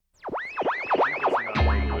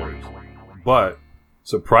but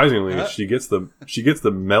surprisingly, she gets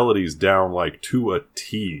the melodies down like to a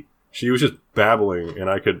T. She was just babbling, and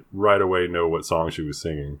I could right away know what song she was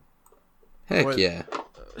singing. Heck yeah.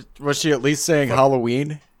 Was she at least saying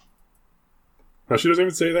Halloween? No, she doesn't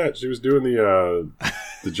even say that. She was doing the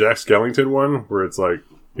Jack Skellington one, where it's like,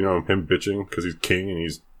 you know, him bitching because he's king and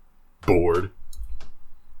he's bored.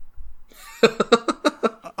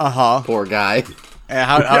 Poor guy. And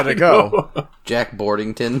how'd it go? Jack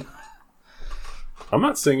Bordington. I'm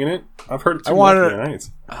not singing it. I've heard it too wanted many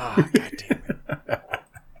nights. Oh, God damn it.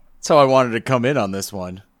 That's how I wanted to come in on this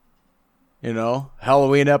one. You know,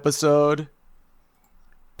 Halloween episode.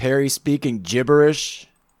 Perry speaking gibberish,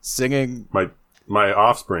 singing. My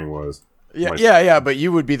offspring was. Yeah, but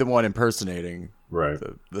you would be the one impersonating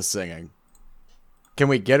the singing. Can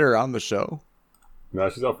we get her on the show? No,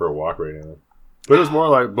 she's out for a walk right now. But it was more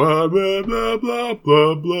like blah blah blah blah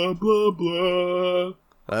blah blah blah blah.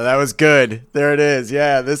 That was good. There it is.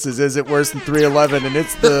 Yeah, this is It Worse Than 311, and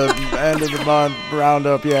it's the end of the month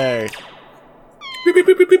roundup. Yay. Pew, pew,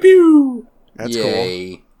 pew, pew, pew, pew. That's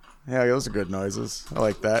Yay. cool. Yeah, those are good noises. I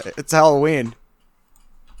like that. It's Halloween.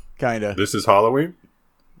 Kinda. This is Halloween?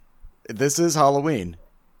 This is Halloween.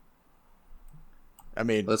 I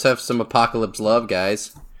mean... Let's have some apocalypse love,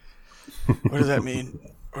 guys. What does that mean?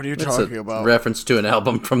 What are you talking about? Reference to an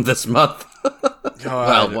album from this month.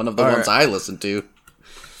 Well, one of the ones I listened to.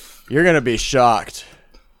 You're going to be shocked.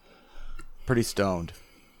 Pretty stoned.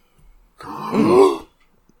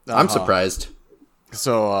 I'm surprised.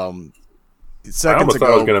 So, seconds I almost ago...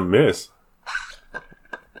 thought I was going to miss.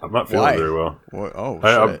 I'm not feeling very well. What? Oh,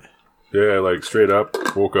 shit. Yeah, like straight up,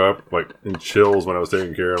 woke up like in chills when I was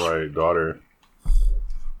taking care of my daughter.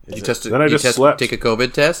 Then I just slept. Take a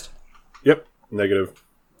COVID test? Yep, negative.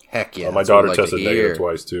 Heck yeah. My daughter tested negative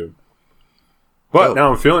twice too. But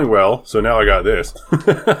now I'm feeling well, so now I got this.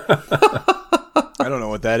 I don't know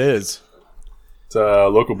what that is. It's a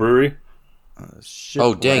local brewery. Shit.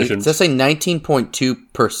 Oh, dang. Does that say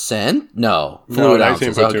 19.2%? No. Fluid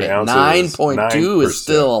ounces. Okay. 9.2 is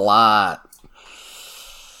still a lot.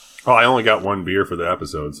 Oh, I only got one beer for the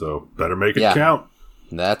episode, so better make it count.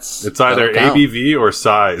 It's either ABV or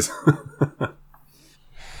size.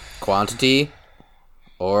 Quantity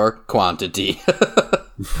or quantity.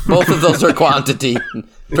 Both of those are quantity.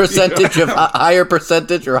 Percentage of higher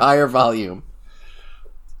percentage or higher volume.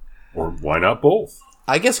 Or why not both?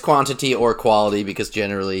 I guess quantity or quality, because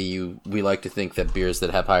generally we like to think that beers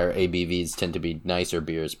that have higher ABVs tend to be nicer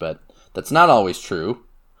beers, but that's not always true.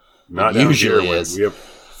 Not usually is.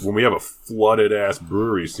 When we have a flooded ass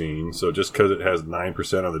brewery scene, so just because it has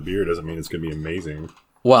 9% of the beer doesn't mean it's going to be amazing.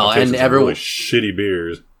 Well, and everyone really shitty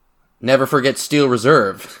beers. Never forget Steel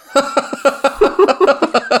Reserve.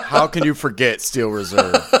 How can you forget Steel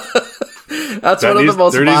Reserve? That's one of the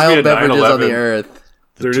most vile beverages on the earth.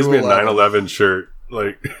 There needs to be a 9/11 shirt,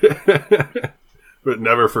 like, but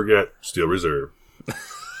never forget Steel Reserve.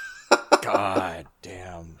 God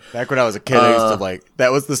damn. Back when I was a kid, I used to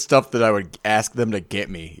that was the stuff that I would ask them to get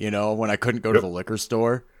me, you know, when I couldn't go to the liquor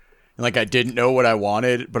store. And I didn't know what I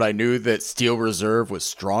wanted, but I knew that Steel Reserve was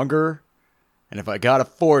stronger. And if I got a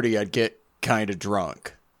 40, I'd get kind of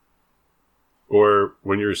drunk. Or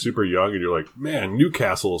when you're super young and you're like, man,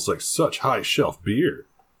 Newcastle is like such high shelf beer.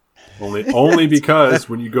 Only because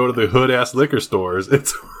when you go to the hood ass liquor stores,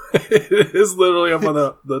 it is literally up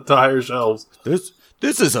on the higher shelves.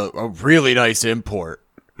 This is a really nice import.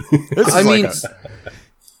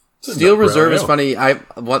 Steel Reserve is funny.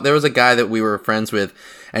 There was a guy that we were friends with,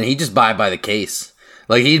 and he'd just buy by the case.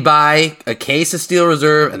 Like, he'd buy a case of Steel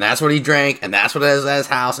Reserve, and that's what he drank, and that's what it was at his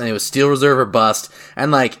house, and it was Steel Reserve or bust.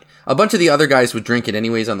 And, a bunch of the other guys would drink it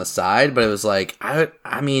anyways on the side, but it was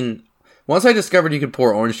once I discovered you could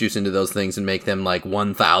pour orange juice into those things and make them,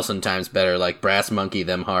 1,000 times better, like Brass Monkey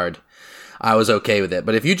them hard, I was okay with it.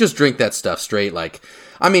 But if you just drink that stuff straight,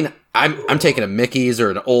 I'm taking a Mickey's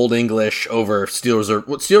or an Old English over Steel Reserve.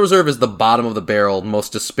 Steel Reserve is the bottom of the barrel,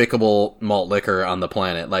 most despicable malt liquor on the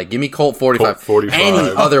planet. Give me Colt 45. Colt 45.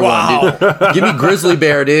 Any other one, dude. Give me Grizzly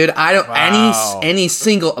Bear, dude. I don't any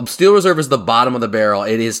single Steel Reserve is the bottom of the barrel.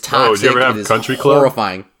 It is toxic. Oh, did you ever have it is Country Club?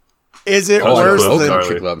 Horrifying. Is it worse than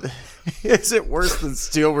Country Club? Is it worse than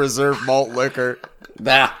Steel Reserve malt liquor?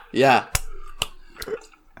 Yeah.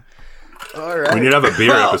 All right. We need to have a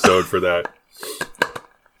beer episode for that.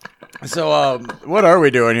 So, what are we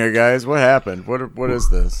doing here, guys? What happened? What is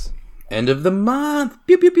this? End of the month.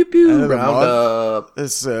 Pew pew pew pew. Roundup.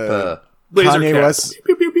 This Kanye West.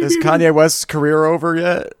 Is Kanye West's career over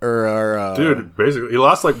yet? Or dude, basically, he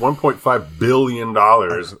lost $1.5 billion.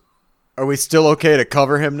 Are we still okay to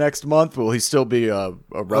cover him next month? Will he still be a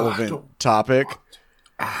relevant topic?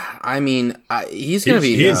 I mean, he's going to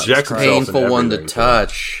be he a injects himself in painful one to everything, so.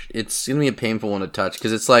 touch. It's going to be a painful one to touch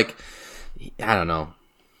because it's like, I don't know.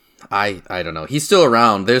 I don't know. He's still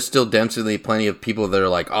around. There's still definitely plenty of people that are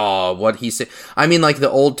like, oh, what he said. I mean, like the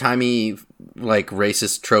old timey, like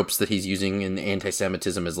racist tropes that he's using in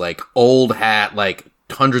anti-Semitism is like old hat, like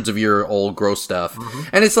hundreds of year old gross stuff.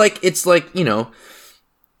 And it's like, you know,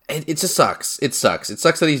 it just sucks. It sucks. It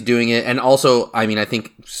sucks that he's doing it. And also, I mean, I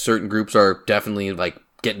think certain groups are definitely like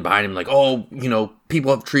getting behind him, like, oh, you know,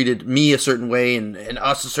 people have treated me a certain way and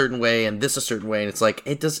us a certain way and this a certain way. And it's like,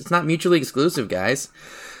 it's not mutually exclusive, guys.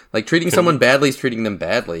 Like, treating someone badly is treating them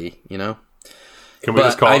badly, you know? Can we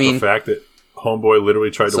just call it the fact that Homeboy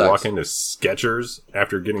literally tried to walk into Skechers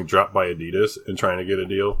after getting dropped by Adidas and trying to get a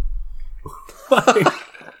deal? Like,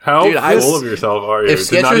 how full of yourself are you? If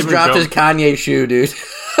Skechers dropped his Kanye shoe, dude.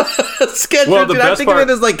 Skechers, well, dude, I think of it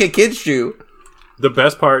as like a kid's shoe. The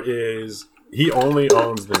best part is he only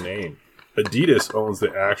owns the name. Adidas owns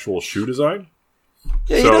the actual shoe design.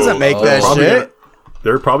 Yeah, he doesn't make that shit.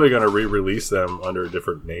 They're probably going to re-release them under a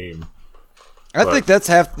different name. I think that's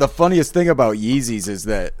half the funniest thing about Yeezys is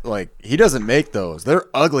that, like, he doesn't make those. They're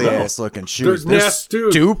ugly-ass looking shoes. They're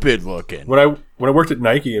stupid looking. When I worked at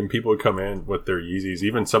Nike and people would come in with their Yeezys,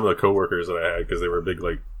 even some of the coworkers that I had, because they were big,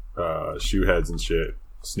 like, shoe heads and shit,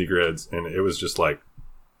 sneakerheads, and it was just like,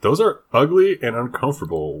 those are ugly and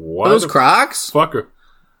uncomfortable. Why those Crocs? Fucker.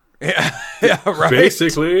 Yeah, right.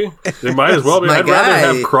 Basically, they might as well be. I'd rather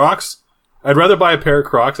have Crocs. I'd rather buy a pair of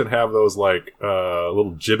Crocs and have those, like,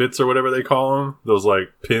 little gibbets or whatever they call them. Those, like,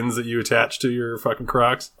 pins that you attach to your fucking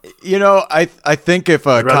Crocs. You know, I think if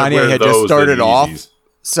Kanye had just started off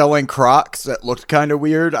selling Crocs that looked kind of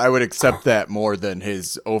weird, I would accept that more than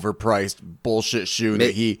his overpriced bullshit shoe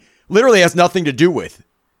that he literally has nothing to do with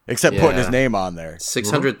except putting his name on there.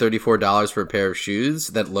 $634 for a pair of shoes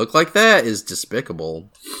that look like that is despicable.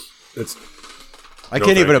 I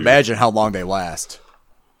can't even imagine how long they last.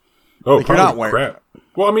 Oh, like you're not wearing crap.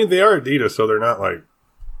 Well, I mean, they are Adidas, so they're not like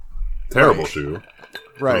terrible shoe.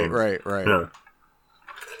 Right. Yeah.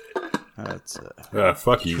 That's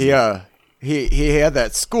fuck you. He had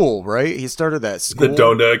that school, right? He started that school, the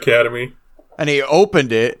Donda Academy, and he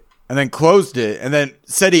opened it and then closed it, and then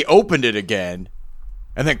said he opened it again,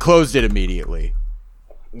 and then closed it immediately.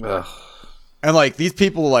 Ugh. And like these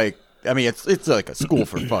people, like. I mean, it's like a school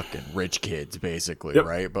for fucking rich kids, basically,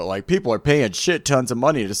 right? But like, people are paying shit tons of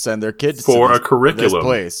money to send their kids for a curriculum. This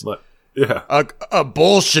place. Yeah, a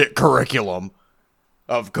bullshit curriculum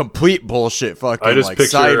of complete bullshit. Fucking, I just like, picture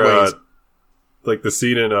sideways. Like the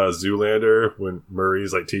scene in Zoolander when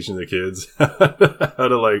Murray's like teaching the kids how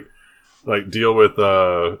to like deal with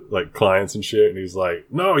like clients and shit, and he's like,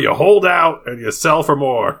 "No, you hold out and you sell for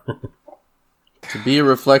more." To be a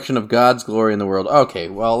reflection of God's glory in the world. Okay,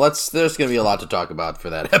 well, there's going to be a lot to talk about for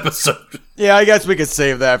that episode. Yeah, I guess we could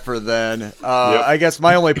save that for then. I guess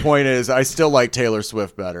my only point is I still like Taylor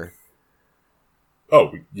Swift better.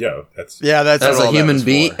 Oh, yeah, that's as a human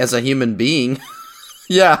being. As a human being,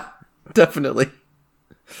 yeah, definitely.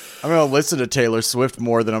 I'm going to listen to Taylor Swift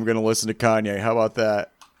more than I'm going to listen to Kanye. How about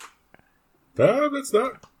that? That's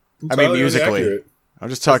not. I mean, musically. I'm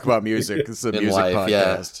just talking about music. This is a music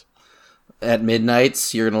podcast. Yeah. At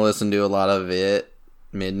Midnights, you're going to listen to a lot of it.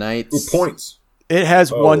 Midnights. Ooh, points. It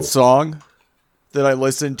has one song that I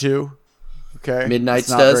listen to. Okay. Midnights it's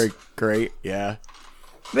not does? very great. Yeah.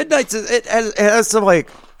 Midnights, it has some, like...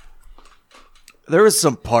 There was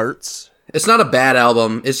some parts. It's not a bad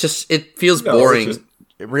album. It's just, it feels boring.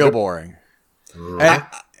 Real boring. And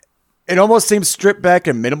it almost seems stripped back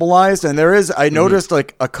and minimalized. And there is, I noticed,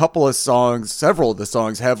 like, a couple of songs, several of the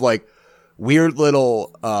songs have, like, weird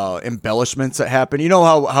little embellishments that happen. You know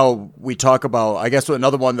how we talk about, I guess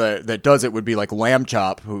another one that does it would be like Lamb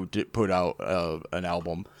Chop, who put out an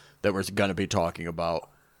album that we're going to be talking about.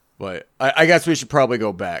 But I guess we should probably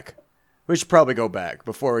go back.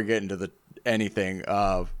 Before we get into anything.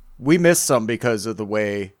 We missed some because of the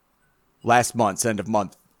way last month's end of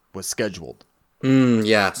month was scheduled.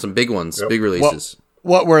 Yeah, some big ones, big releases.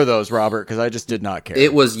 What were those, Robert? Because I just did not care.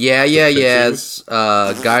 It was Yeahs,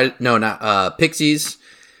 Pixies,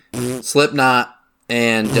 Slipknot,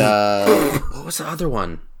 and what was the other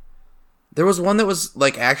one? There was one that was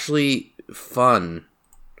like actually fun.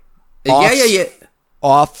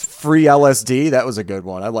 Off Free LSD. That was a good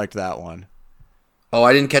one. I liked that one. Oh,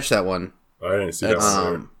 I didn't catch that one. I didn't see that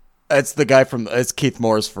one. It's the guy it's Keith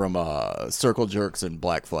Morris from Circle Jerks and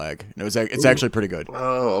Black Flag. It's actually pretty good.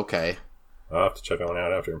 Oh, okay. I'll have to check that one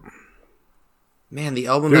out after. Man, the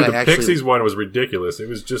album Dude, that I actually... the Pixies one was ridiculous. It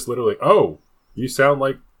was just literally, oh, you sound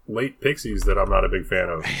like late Pixies that I'm not a big fan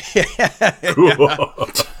of. Yeah. Cool.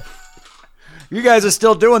 You guys are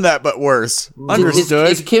still doing that, but worse. Understood.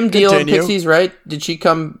 Is Kim Deal in Continue. Pixies right? Did she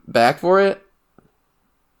come back for it?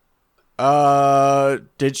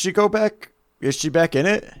 Did she go back? Is she back in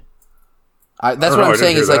it? That's know, what I I'm didn't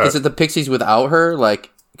saying. hear Is like, that. is it the Pixies without her?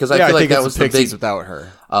 Like, because I Yeah, feel I like think that it's was the the Pixies big. without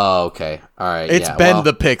her. Oh, okay, all right. It's yeah, been well,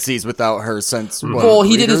 the Pixies without her since. What, Well,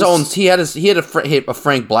 he did his Breeders? own. He had a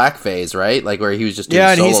Frank Black phase, right? Like where he was just doing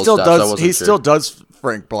Yeah, and he solo still stuff, so I does. wasn't He sure. still does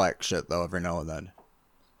Frank Black shit though every now and then.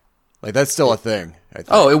 Like that's still a thing. I think.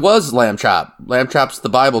 Oh, it was Lamb Chop. Lamb Chop's The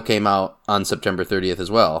Bible came out on September 30th as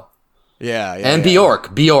well. yeah, And yeah.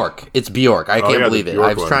 Bjork. It's Bjork. I can't yeah, the believe it. Bjork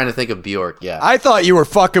I was one. trying to think of Bjork. Yeah. I thought you were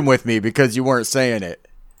fucking with me because you weren't saying it.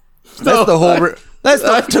 That's No, the whole.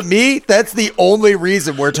 To me, that's the only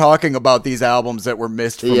reason we're talking about these albums that were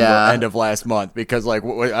missed from Yeah. the end of last month. Because like,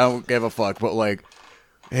 I don't give a fuck. But like,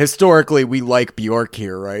 historically, we like Bjork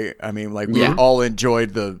here, right? I mean, like, we Yeah. all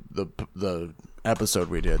enjoyed the episode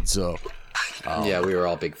we did. So Yeah, we were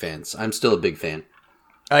all big fans. I'm still a big fan.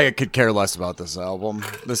 I could care less about this album.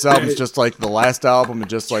 This album's just like the last album, and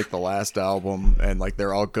just like the last album, and like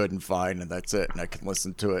they're all good and fine, and that's it. And I can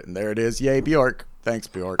listen to it, and there it is. Yay, Bjork! Thanks,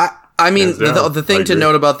 Bjork. I mean, Hands down. the thing I to agree.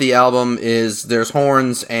 note about the album is there's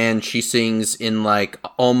horns and she sings in like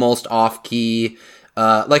almost off key.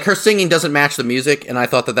 Like her singing doesn't match the music, and I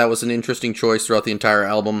thought that was an interesting choice throughout the entire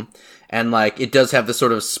album. And like it does have this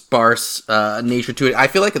sort of sparse nature to it. I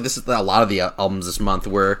feel like this is a lot of the albums this month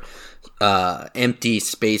were empty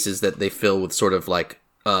spaces that they fill with sort of like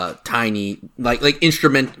tiny like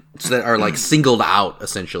instruments that are like singled out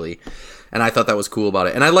essentially. And I thought that was cool about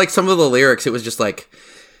it. And I like some of the lyrics. It was just like,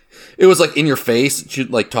 it was like in your face, she,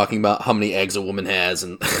 like talking about how many eggs a woman has,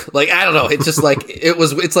 and like I don't know. It's just like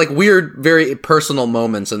it's like weird, very personal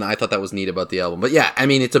moments, and I thought that was neat about the album. But yeah, I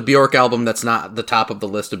mean, it's a Bjork album that's not the top of the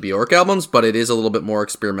list of Bjork albums, but it is a little bit more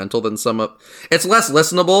experimental than some of. It's less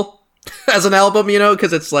listenable as an album, you know,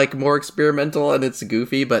 because it's like more experimental and it's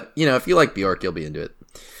goofy. But you know, if you like Bjork, you'll be into it.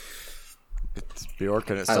 It's Bjork,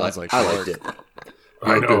 and it I sounds liked like Bjork. it. I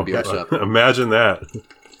Bjork know. doing Bjork stuff. Imagine that. You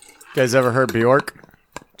guys ever heard Bjork?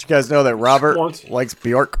 Did you guys know that Robert Once. likes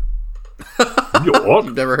Bjork? Bjork.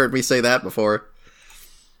 Never heard me say that before.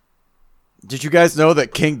 Did you guys know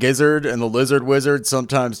that King Gizzard and the Lizard Wizard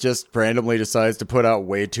sometimes just randomly decides to put out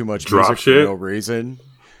way too much Drop music shit? for no reason?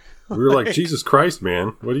 We were like, Jesus Christ,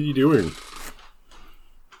 man, what are you doing?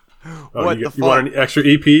 What you, the you want fuck? an extra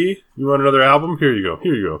EP? You want another album? Here you go.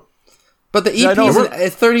 Here you go. But the Yeah, I EP know.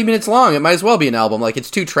 is 30 minutes long. It might as well be an album. Like, it's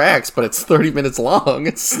 2 tracks, but it's 30 minutes long.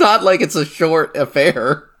 It's not like it's a short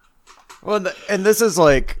affair. Well, and this is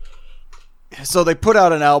like, so they put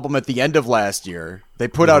out an album at the end of last year. They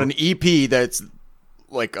put out an EP that's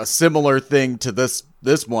like a similar thing to this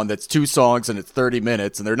one that's 2 songs and it's 30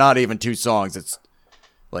 minutes, and they're not even 2 songs. It's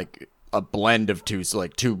like a blend of 2, so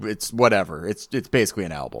like 2. It's whatever. It's basically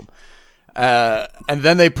an album. And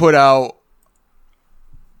then they put out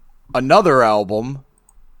another album,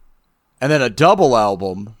 and then a double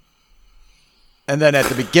album, and then at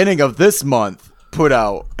the beginning of this month put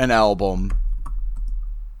out an album,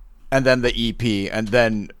 and then the EP, and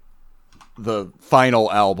then the final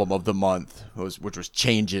album of the month which was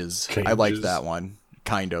Changes. I liked Changes. that one,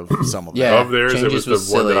 kind of, some of Yeah. it. Of theirs, it Changes was the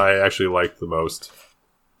was one that silly. I actually liked the most.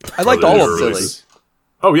 I liked Oh, all they of were them. released.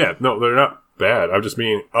 Oh yeah, no, they're not bad. I'm just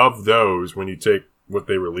meaning of those, when you take what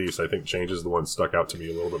they released, I think Changes is the one that stuck out to me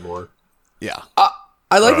a little bit more. Yeah.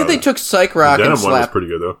 I like that they took Psych Rock The and Denim one was slapped. pretty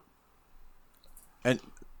good though.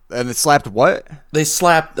 And it slapped what? They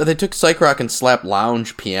took Psych Rock and slapped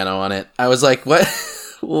lounge piano on it. I was like, what?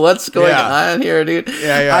 What's going Yeah. on here, dude?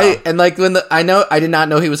 Yeah. And like when I did not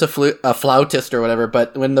know he was a flautist or whatever,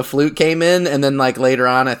 but when the flute came in, and then like later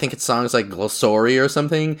on, I think it's songs like Glossori or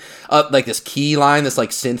something, like this key line, this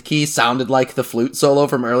like synth key sounded like the flute solo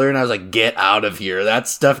from earlier, and I was like, get out of here. That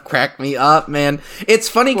stuff cracked me up, man. It's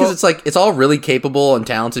funny because it's like, it's all really capable and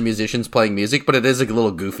talented musicians playing music, but it is like a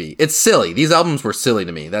little goofy. It's silly. These albums were silly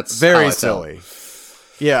to me. That's how I Very felt. silly.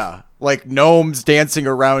 Yeah. Like gnomes dancing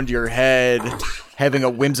around your head, having a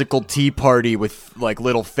whimsical tea party with like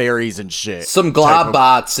little fairies and shit. Some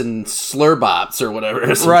globbots and slurbots or whatever.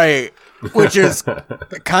 Right. Which is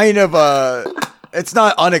kind of it's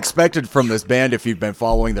not unexpected from this band if you've been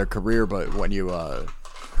following their career, but when you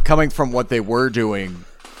coming from what they were doing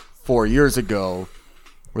 4 years ago,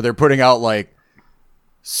 where they're putting out like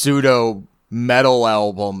pseudo metal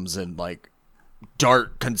albums and like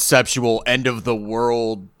dark conceptual end of the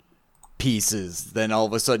world pieces, then all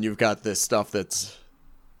of a sudden you've got this stuff that's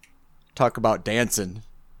talk about dancing.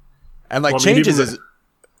 And like Well, I mean, Changes even is Even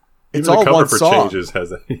it's the all cover one for song. Changes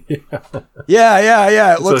has a Yeah.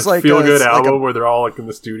 It it's looks a like feel good it's like album where they're all like in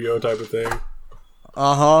the studio type of thing.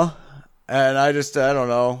 Uh-huh. And I don't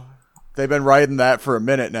know. They've been riding that for a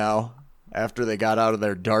minute now after they got out of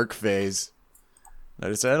their dark phase. I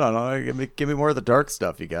just said, I don't know, give me more of the dark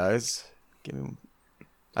stuff, you guys.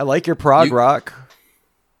 I like your prog rock,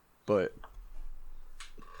 but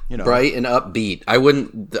you know, bright and upbeat. I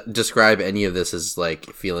wouldn't describe any of this as like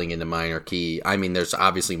feeling into minor key. I mean, there's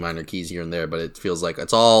obviously minor keys here and there, but it feels like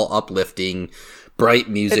it's all uplifting, bright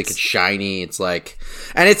music. It's shiny. It's like,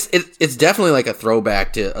 and it's definitely like a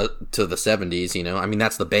throwback to the 70s. You know, I mean,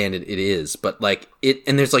 that's the band it is, but like it,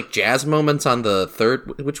 and there's like jazz moments on the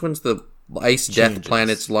third. Which one's the Ice, Death,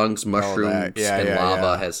 Planets, Lungs, Mushrooms, and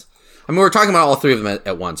Lava has. I mean, we're talking about all three of them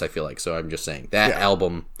at once. I feel like, so I'm just saying that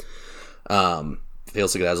album.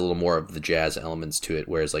 Feels like it has a little more of the jazz elements to it,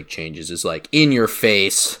 whereas like Changes is like in your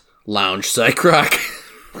face lounge psych rock.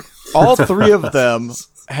 All three of them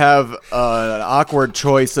have an awkward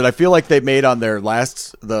choice that I feel like they made on their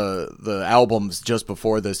last the albums just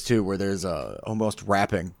before this too, where there's almost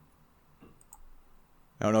rapping.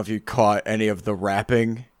 I don't know if you caught any of the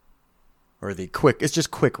rapping or the quick. It's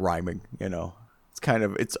just quick rhyming, you know.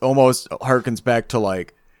 It's almost harkens back to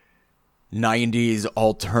like 90s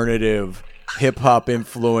alternative hip hop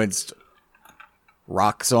influenced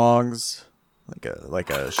rock songs, like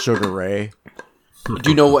a Sugar Ray. Do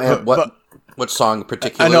you know what song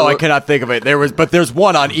particularly? I know I cannot think of it. There's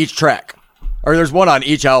one on each track, or there's one on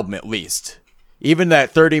each album at least. Even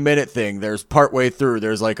that 30-minute thing, there's partway through.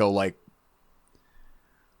 There's like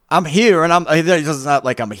I'm here, and it's not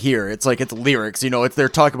like I'm here. It's like it's lyrics, you know. They're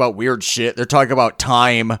talking about weird shit. They're talking about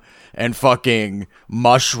time and fucking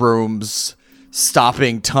mushrooms.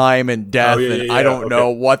 Stopping time and death, I don't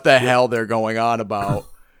know what the hell they're going on about.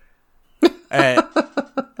 and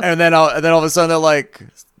then all of a sudden they're like,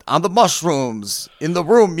 on the mushrooms, in the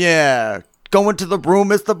room, going to the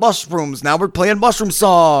room is the mushrooms. Now we're playing mushroom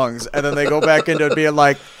songs. And then they go back into being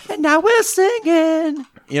like, and now we're singing.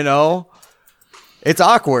 You know? It's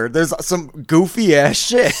awkward. There's some goofy ass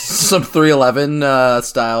shit. Some 311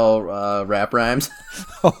 style rap rhymes.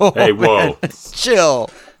 Hey, whoa. Man, chill.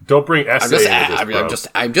 Don't bring essay into this, bro.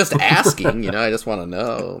 I'm just asking, you know. I just want to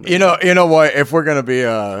know. Man. You know what? If we're gonna be,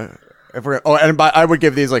 I would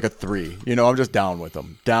give these like a 3. You know, I'm just down with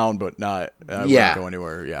them, but not. I wouldn't go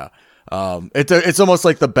anywhere. Yeah. It's almost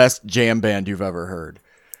like the best jam band you've ever heard,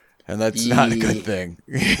 and that's not a good thing.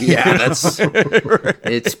 Yeah,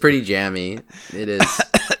 it's pretty jammy. It is.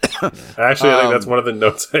 Actually, I think that's one of the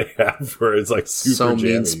notes I have where it's like super so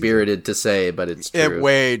jammy. Mean-spirited to say, but it's true.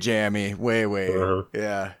 Way jammy. Way.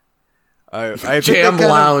 Yeah. I Jam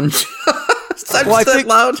lounge.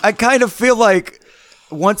 Lounge. I kind of feel like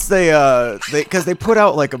once because they put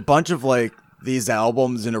out like a bunch of like these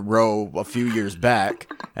albums in a row a few years back,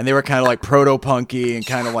 and they were kind of like proto-punky and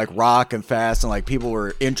kind of like rock and fast, and like people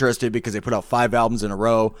were interested because they put out 5 albums in a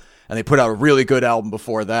row, and they put out a really good album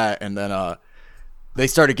before that, and then they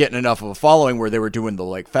started getting enough of a following where they were doing the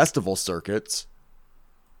like festival circuits,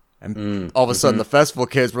 and all of a sudden the festival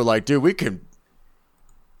kids were like, dude, we can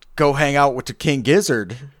go hang out with the King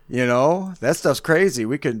Gizzard, you know, that stuff's crazy,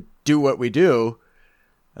 we can do what we do.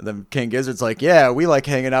 And then King Gizzard's like, yeah, we like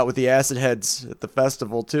hanging out with the acid heads at the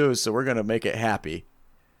festival too, so we're gonna make it happy.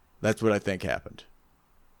 That's what I think happened.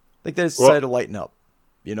 I think they decided to lighten up,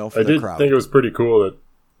 you know, for the crowd. I did think it was pretty cool that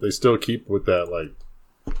they still keep with that, like,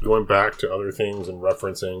 going back to other things and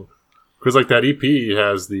referencing. Because, like, that EP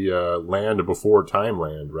has the Land Before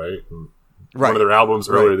Timeland, right? And one of their albums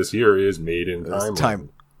earlier this year is Made in Timeland.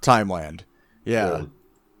 Timeland. Yeah.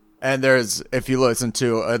 And there's, if you listen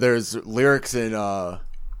to, there's lyrics in I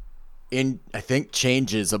think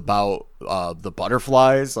Changes about the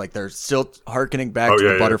butterflies. Like, they're still hearkening back to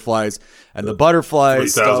the butterflies. And the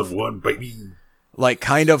butterflies 2001, baby. Like,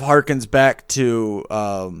 kind of harkens back to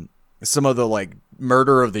some of the, like,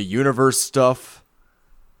 Murder of the Universe stuff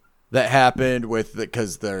that happened with,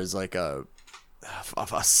 because there's like a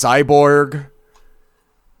cyborg,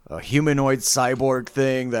 a humanoid cyborg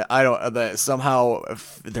thing that somehow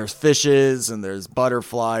there's fishes and there's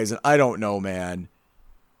butterflies, and I don't know, man.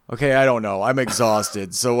 Okay, I don't know. I'm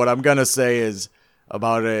exhausted. So what I'm gonna say is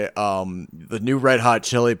about it. The new Red Hot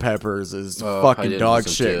Chili Peppers is fucking dog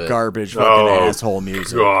shit, garbage, fucking asshole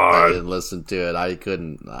music. God. I didn't listen to it. I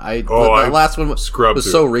couldn't. The last one was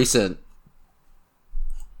so recent.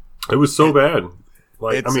 It was so bad.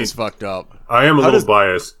 Like, it's fucked up. I am a little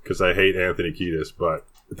biased because I hate Anthony Kiedis, but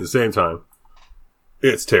at the same time,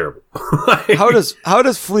 it's terrible. How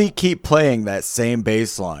does Flea keep playing that same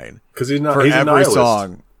bass line? Because he's not. For He's every a nihilist.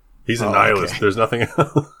 song. He's a nihilist. Okay. There's nothing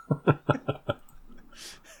else.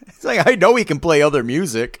 It's like, I know he can play other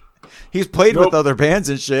music. He's played Nope. with other bands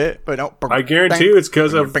and shit, but no. I guarantee you it's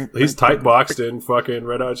because of he's tight boxed in fucking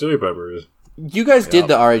Red Hot Chili Peppers. You guys did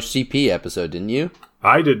the RHCP episode, didn't you?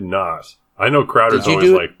 I did not. I know Crowder's Did you always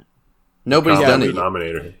do like Nobody's done it.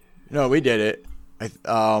 denominator. No, we did it. I it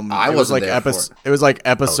was wasn't like there for it. It was like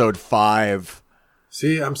episode 5.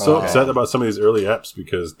 See, I'm so upset about some of these early eps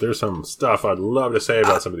because there's some stuff I'd love to say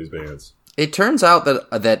about some of these bands. It turns out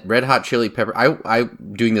that Red Hot Chili Pepper. I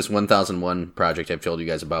doing this 1001 project I've told you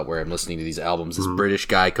guys about, where I'm listening to these albums. This British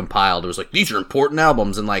guy compiled. It was like, these are important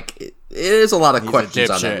albums, and like it is a lot of questions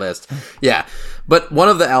on that list. Yeah, but one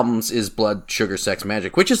of the albums is Blood, Sugar, Sex,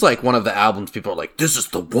 Magic, which is like one of the albums people are like, this is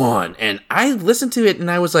the one. And I listened to it and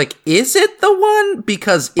I was like, is it the one?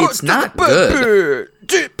 Because it's not good.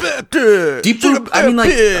 Deep Blue, I mean,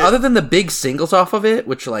 like, other than the big singles off of it,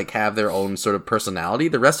 which like have their own sort of personality,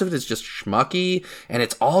 the rest of it is just schmucky, and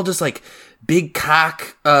it's all just like big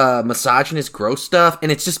cock, misogynist, gross stuff,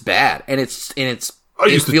 and it's just bad, and it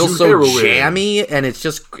feels so heroin. Jammy, and it's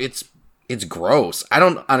just it's gross. I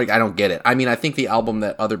don't get it. I mean, I think the album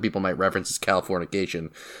that other people might reference is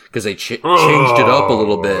Californication because they changed it up a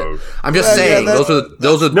little bit. I'm just saying those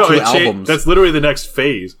are the two albums. That's literally the next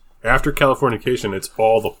phase. After Californication, it's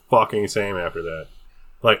all the fucking same after that.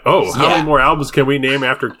 Like, how many more albums can we name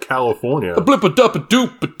after California? That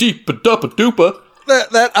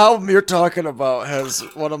album you're talking about has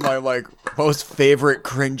one of my like most favorite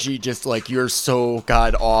cringy, just like you're so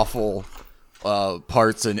god awful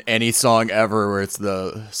parts in any song ever, where it's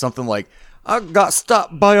something like, I got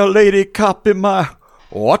stopped by a lady cop in my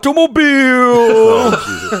automobile.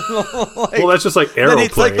 Like, well, that's just like Aeroplane. Then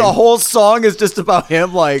it's like the whole song is just about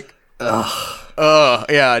him like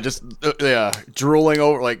drooling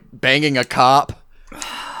over, like banging a cop.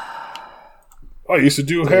 I used to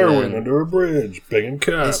do heroin under a bridge, banging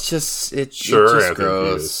cops. It's just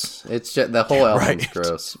gross. It's just the whole album's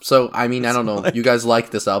gross. So I mean, I don't know. You guys like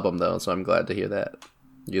this album though, so I'm glad to hear that.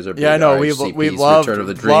 You guys are big we loved Return of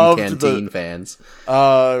the Dream Canteen fans.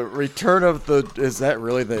 Return of the is that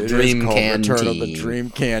really the Dream Canteen? Return of the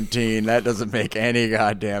Dream Canteen. That doesn't make any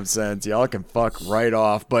goddamn sense. Y'all can fuck right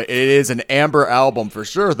off. But it is an Amber album for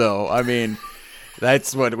sure, though. I mean,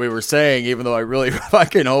 that's what we were saying. Even though I really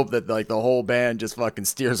fucking hope that like the whole band just fucking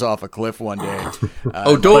steers off a cliff one day.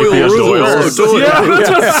 Doyle.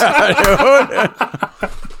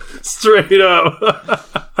 Straight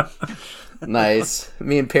up. Nice.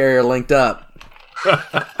 Me and Perry are linked up.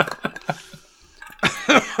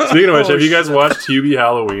 Speaking of which, have you guys watched Hubie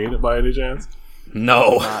Halloween by any chance?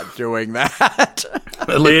 No. Not doing that.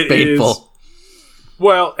 It looks painful.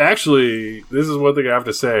 Well, actually, this is one thing I have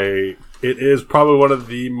to say. It is probably one of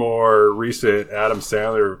the more recent Adam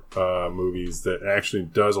Sandler movies that actually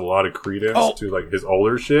does a lot of credence to like his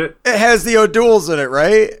older shit. It has the O'Douls in it,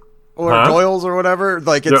 right? Or Doyles or whatever.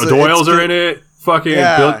 Like Doyles are in it. Fucking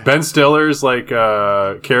Ben Stiller's like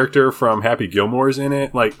character from Happy Gilmore's in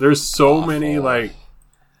it. Like, there's so many like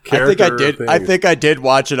character things. I think I did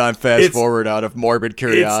watch it on Fast Forward out of morbid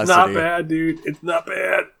curiosity. It's not bad, dude. It's not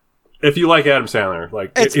bad. If you like Adam Sandler,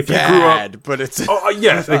 like it's if bad, you grew up, but it's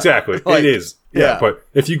yes, exactly, like, it is. Yeah, but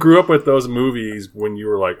if you grew up with those movies when you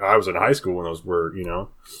were like, I was in high school when those were,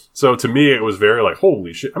 so to me it was very like,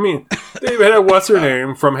 holy shit. I mean, they had what's her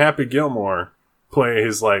name from Happy Gilmore play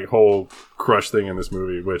his like whole crush thing in this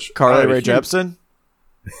movie, which Carly Rae Jepsen.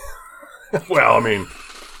 Well, I mean,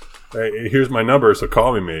 hey, here's my number, so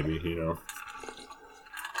call me maybe.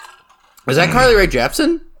 Is that Carly Rae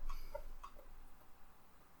Jepsen?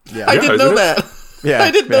 Yeah, I didn't know that. Yeah,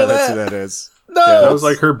 I didn't know that's that. who that is. No, that was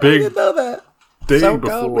like her big I didn't know that. thing So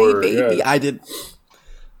before. call me baby. Yeah. I did.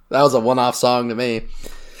 That was a one-off song to me.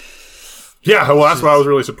 Yeah, well, that's why I was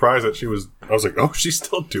really surprised that I was like, oh, she's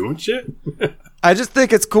still doing shit? I just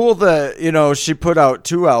think it's cool that, she put out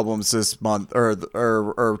 2 albums this month, or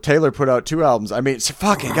Taylor put out 2 albums. I mean,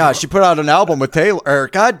 fucking God, she put out an album with Taylor, or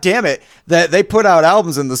God damn it, that they put out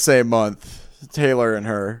albums in the same month, Taylor and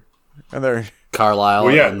her. And they're... Carlisle.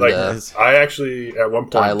 Well, yeah, and, like I actually at one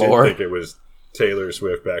point Tylor. did think it was Taylor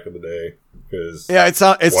Swift back in the day. Yeah, it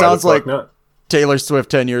sounds like not? Taylor Swift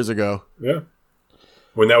 10 years ago. Yeah.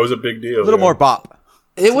 When that was a big deal. A little more bop.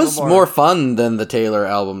 It was more fun than the Taylor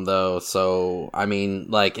album, though. So, I mean,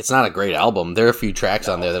 like, it's not a great album. There are a few tracks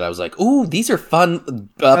on there that I was like, ooh, these are fun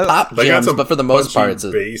pop jams, but for the most part, it's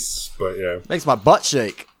bass, but yeah. Makes my butt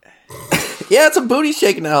shake. Yeah, it's a booty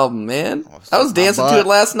shaking album, man. I was dancing to it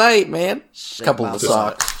last night, man. A couple of the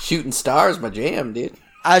songs. Shooting Stars, my jam, dude.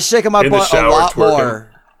 I was shaking my butt a lot twerking.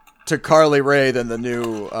 more to Carly Rae than the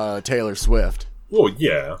new Taylor Swift. Well,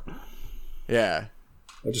 yeah. Yeah.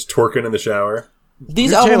 I'm just twerking in the shower.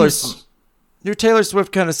 These New albums, Your Taylor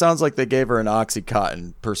Swift kind of sounds like they gave her an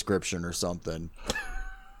OxyContin prescription or something.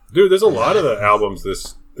 Dude, there's a lot of the albums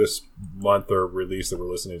this month or release that we're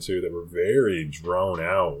listening to that were very drawn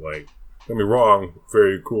out. Like, don't get me wrong,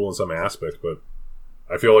 very cool in some aspects, but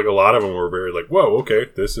I feel like a lot of them were very like, whoa, okay,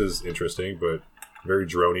 this is interesting, but very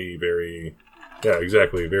drony, very, yeah,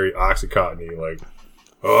 exactly, very OxyContin-y, like,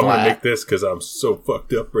 oh, I'm going to make this because I'm so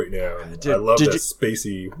fucked up right now. I love that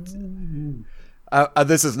spacey.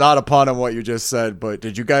 This is not a pun on what you just said, but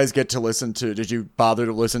did you guys did you bother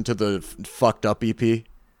to listen to the Fucked Up EP?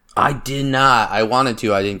 I did not. I wanted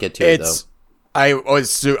to. I didn't get to it, though.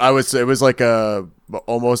 It was like a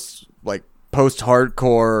almost like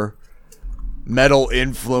post-hardcore metal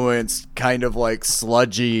influenced kind of like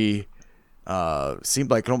sludgy,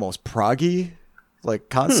 seemed like almost proggy, like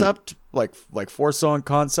concept, like 4-song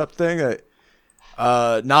concept thing.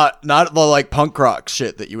 Not the like punk rock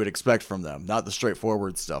shit that you would expect from them. Not the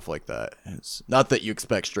straightforward stuff like that. It's not that you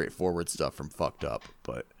expect straightforward stuff from Fucked Up,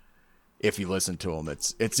 but if you listen to them,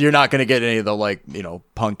 it's you're not gonna get any of the like, you know,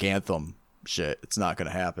 punk anthem shit. It's not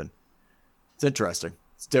gonna happen. It's interesting.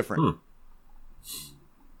 It's different.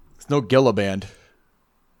 It's no Gilla Band.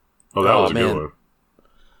 Oh, that was a good one.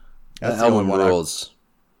 That album rules.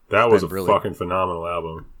 That was a fucking phenomenal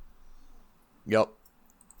album. Yep.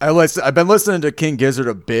 I've been listening to King Gizzard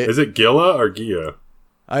a bit. Is it Gilla or Gia?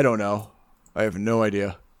 I don't know. I have no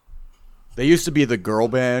idea. They used to be the girl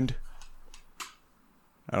band.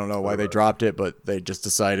 I don't know why they dropped it, but they just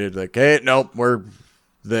decided like, hey, nope, we're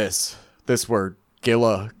this word.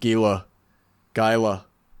 Gila.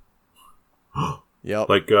 Yep.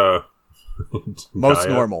 Like most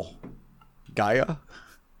normal. Gaia?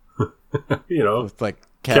 You know, with like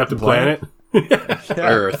Captain Planet.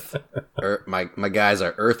 Earth. My guys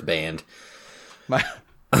are Earth band. My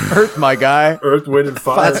guy. Earth, Wind, and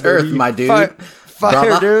Fire. That's Earth, my dude.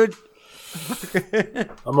 Fire, dude.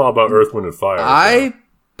 I'm all about Earth, Wind, and Fire. I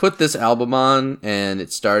put this album on, and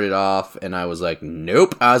it started off, and I was like,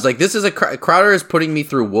 nope. I was like, this is Crowder is putting me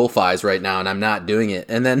through wolf eyes right now, and I'm not doing it.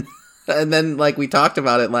 And then like we talked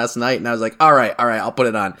about it last night, and I was like, all right, I'll put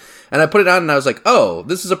it on. And I put it on, and I was like, oh,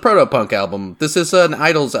 this is a proto-punk album. This is an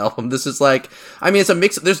Idols album. This is like, I mean, it's a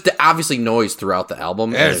mix. There's obviously noise throughout the album.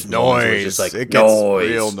 There's noise. Just like it gets noise.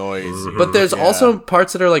 Real noise. Mm-hmm. But there's also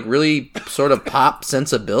parts that are like really sort of pop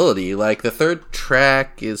sensibility. Like the third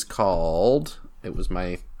track is called, it was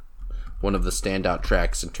one of the standout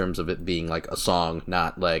tracks in terms of it being like a song,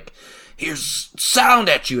 not like, here's sound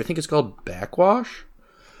at you. I think it's called Backwash.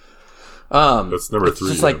 That's number 3.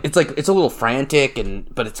 Just like it's a little frantic,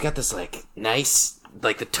 but it's got this like nice,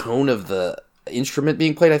 like the tone of the instrument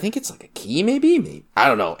being played. I think it's like a key, maybe. I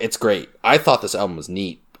don't know. It's great. I thought this album was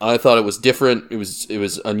neat. I thought it was different. It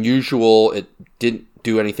was unusual. It didn't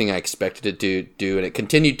do anything I expected it to do, and it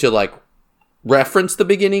continued to like reference the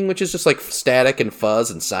beginning, which is just like static and fuzz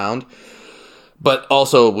and sound. But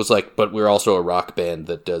also was like, but we're also a rock band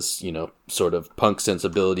that does, you know, sort of punk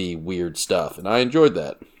sensibility, weird stuff, and I enjoyed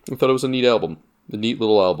that. I thought it was a neat album. A neat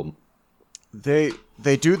little album. They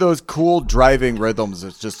do those cool driving rhythms.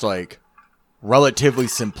 It's just like relatively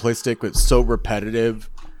simplistic, but so repetitive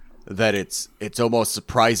that it's almost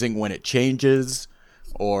surprising when it changes,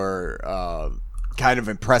 or kind of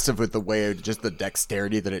impressive with the way, just the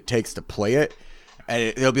dexterity that it takes to play it. And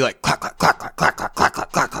it'll be like clack clack clack clack clack clack clack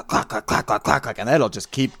clack clack clack clack clack clack clack clack clack, and that'll just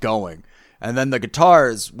keep going. And then the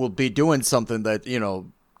guitars will be doing something that, you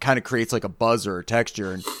know, kind of creates like a buzz or a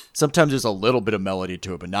texture, and sometimes there's a little bit of melody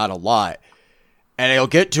to it, but not a lot. And it'll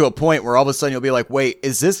get to a point where all of a sudden you'll be like, wait,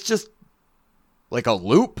 is this just like a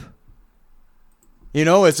loop? You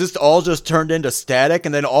know, is this all just turned into static?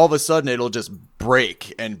 And then all of a sudden it'll just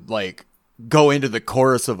break and like go into the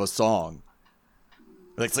chorus of a song.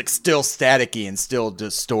 It's like still staticky and still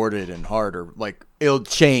distorted and harder. Like it'll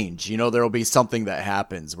change, you know, there'll be something that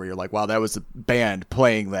happens where you're like, wow, that was a band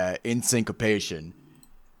playing that in syncopation.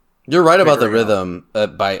 You're right about the rhythm.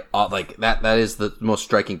 By like that is the most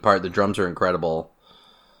striking part. The drums are incredible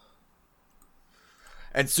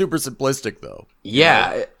and super simplistic, though.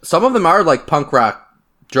 Yeah, you know? Some of them are like punk rock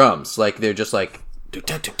drums. Like they're just like.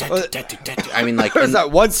 I mean, like there's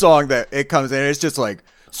that one song that it comes in. And it's just like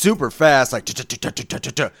super fast, like,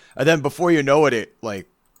 and then before you know it, it like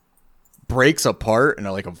breaks apart, and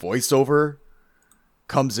like a voiceover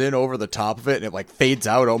comes in over the top of it, and it like fades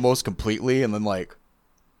out almost completely, and then like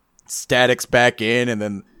statics back in, and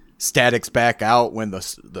then statics back out when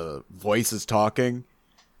the voice is talking.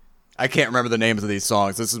 I can't remember the names of these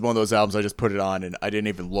songs. This is one of those albums I just put it on, and I didn't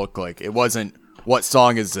even look. Like it wasn't, what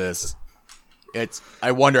song is this? It's,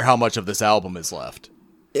 I wonder how much of this album is left.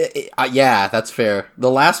 Yeah, that's fair. The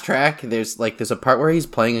last track, there's a part where he's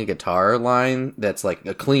playing a guitar line that's like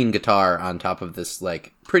a clean guitar on top of this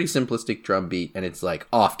like pretty simplistic drum beat, and it's like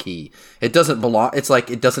off key. It doesn't belong. It's like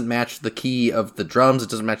it doesn't match the key of the drums. It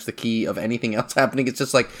doesn't match the key of anything else happening. It's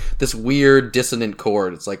just like this weird dissonant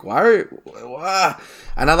chord. It's like why?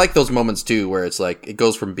 And I like those moments too, where it's like it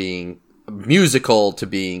goes from being musical to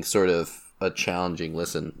being sort of a challenging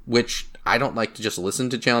listen, which I don't like to just listen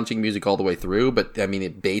to challenging music all the way through, but I mean,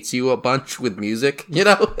 it baits you a bunch with music, you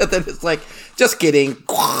know? And then it's like, just kidding.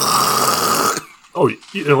 Oh,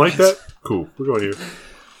 you didn't like that? Cool. We're going here.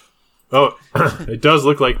 Oh, it does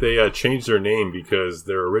look like they changed their name because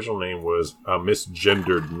their original name was a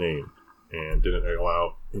misgendered name and didn't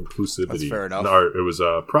allow inclusivity. That's fair enough. No, it was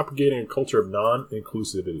propagating a culture of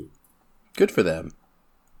non-inclusivity. Good for them.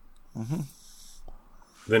 Mm-hmm.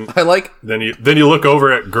 Then you look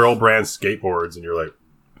over at Girl Brand skateboards and you're like,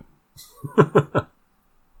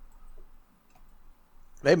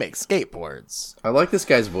 they make skateboards. I like this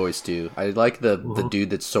guy's voice too. I like the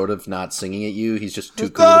dude that's sort of not singing at you. He's just too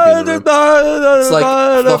cool to be in the room. It's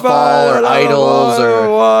like The Fall or Idols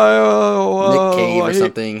or Nick Cave or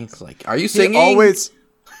something. It's like, are you singing?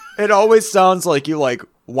 It always sounds like you like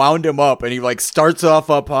wound him up and he like starts off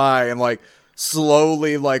up high and like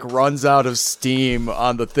slowly like runs out of steam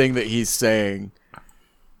on the thing that he's saying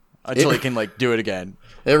until he can like do it again.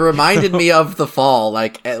 It reminded me of The Fall,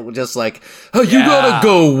 like just like, oh, you gotta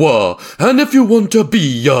go, and if you want to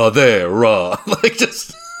be there, like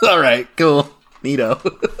just all right, cool, neato.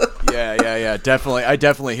 yeah, definitely. I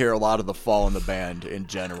definitely hear a lot of The Fall in the band in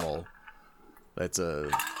general. That's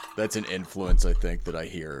an influence I think that I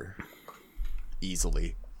hear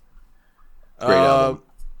easily. Great album.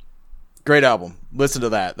 Great album. Listen to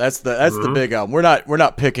that. That's the big album. We're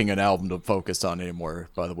not picking an album to focus on anymore,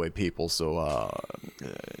 by the way, people. So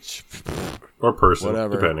or person,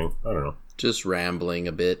 whatever. Depending. I don't know. Just rambling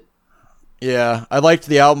a bit. Yeah, I liked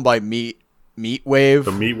the album by Meat Wave.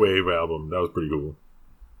 The Meat Wave album. That was pretty cool.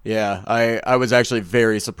 Yeah, I was actually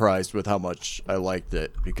very surprised with how much I liked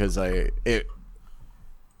it because it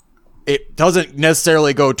doesn't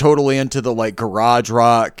necessarily go totally into the like garage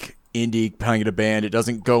rock indie kind of band. It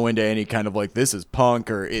doesn't go into any kind of like this is punk,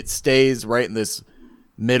 or it stays right in this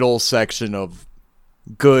middle section of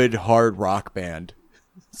good hard rock band.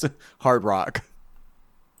 Hard rock.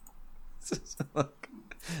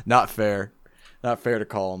 Not fair to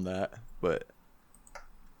call them that, but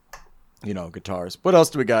you know, guitars. What else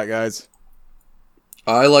do we got, guys?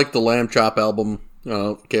 I like the Lamb Chop album. I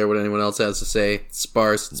don't care what anyone else has to say. It's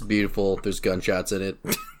sparse. It's beautiful. There's gunshots in it.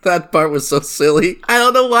 That part was so silly. I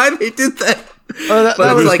don't know why they did that. But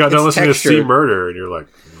it was like, got done listening to See Murder, and you're like,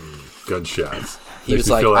 gunshots. He was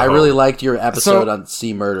like, I really liked your episode on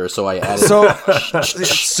See Murder, so I added.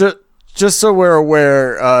 So just so we're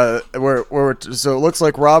aware, so it looks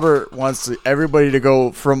like Robert wants everybody to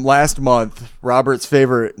go from last month. Robert's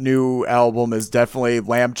favorite new album is definitely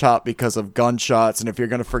Lamb Chop because of gunshots, and if you're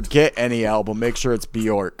going to forget any album, make sure it's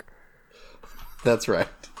Bjork. That's right.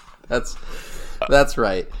 That's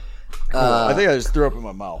right. Cool. I think I just threw up in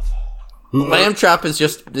my mouth. Lamb Chop is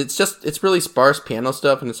it's really sparse piano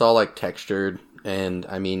stuff, and it's all like textured. And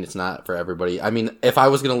I mean, it's not for everybody. I mean, if I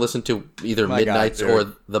was going to listen to either Midnights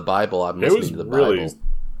or the Bible, I'm listening to the Bible. It was really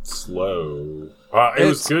slow. It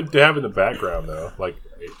was good to have in the background, though. Like,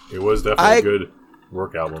 it was definitely a good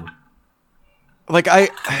work album. Like,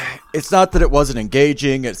 it's not that it wasn't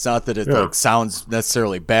engaging. It's not that it like sounds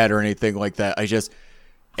necessarily bad or anything like that. I just,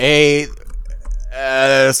 at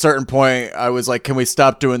a certain point, I was like, can we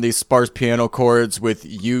stop doing these sparse piano chords with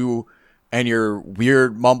you and your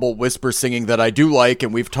weird mumble whisper singing that I do like,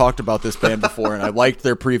 and we've talked about this band before, and I liked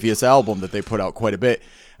their previous album that they put out quite a bit.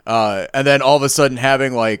 And then all of a sudden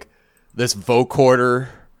having like this vocoder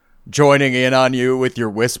joining in on you with your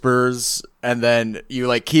whispers, and then you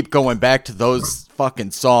like keep going back to those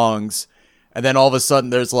fucking songs, and then all of a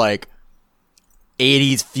sudden there's like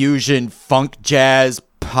 80s fusion, funk, jazz,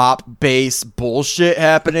 pop, bass bullshit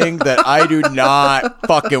happening that I do not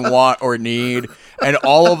fucking want or need. And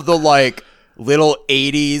all of the like little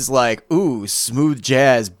 80s like ooh smooth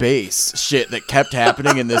jazz bass shit that kept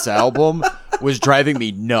happening in this album was driving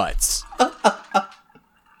me nuts.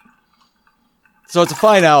 So it's a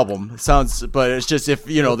fine album. It sounds, but it's just, if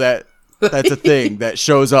you know, that's a thing that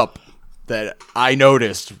shows up that I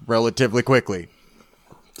noticed relatively quickly.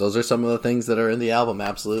 Those are some of the things that are in the album.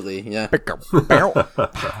 Absolutely. Yeah.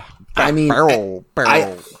 I mean,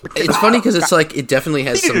 it's funny because it's like, it definitely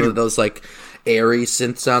has some of those like airy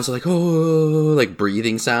synth sounds, like like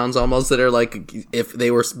breathing sounds almost that are like, if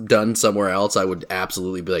they were done somewhere else, I would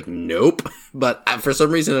absolutely be like, nope. But for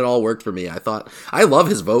some reason, it all worked for me. I love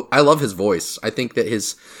his voice. I think that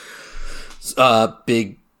his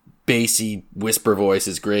big bassy whisper voice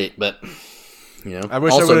is great, but I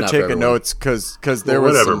wish I would have taken notes because there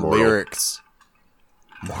was some lyrics.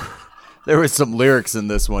 There was some lyrics in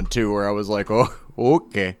this one too, where I was like, "Oh,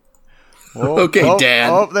 okay, Dad."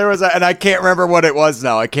 Oh, there was, and I can't remember what it was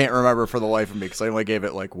now. I can't remember for the life of me because I only gave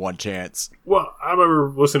it like one chance. Well, I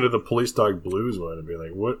remember listening to the Police Dog Blues one and being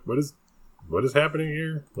like, "What is happening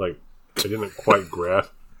here?" Like, I didn't quite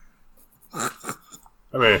grasp. I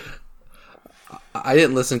mean, I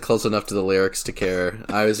didn't listen close enough to the lyrics to care.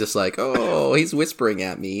 I was just like, "Oh, he's whispering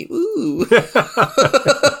at me." Ooh,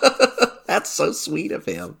 that's so sweet of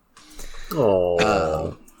him.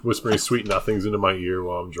 Oh, whispering sweet nothings into my ear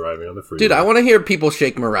while I'm driving on the freeway. Dude, I want to hear people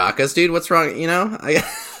shake maracas, dude. What's wrong?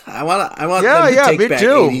 I want them to take back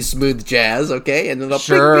too. 80s smooth jazz, okay? And then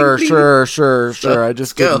sure. So, I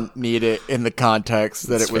just didn't need it in the context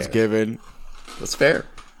that it was given. That's fair.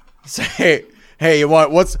 Say, hey, you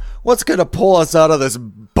want what's gonna pull us out of this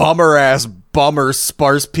bummer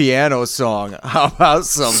sparse piano song? How about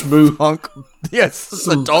some smooth punk? Yes,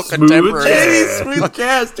 some adult contemporary smooth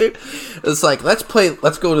jazz, dude. It's like let's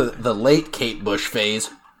go to the late Kate Bush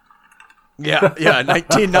phase. Yeah,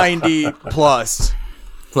 1990 plus.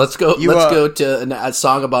 Let's go to a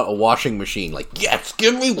song about a washing machine. Like, yes,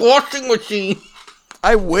 give me washing machine.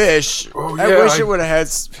 I wish it would have had.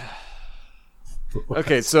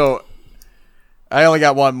 Okay, so I only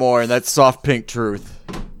got one more, and that's Soft Pink Truth.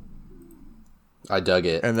 I dug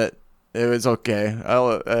it, and that it was okay. I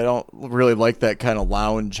don't really like that kind of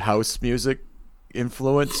lounge house music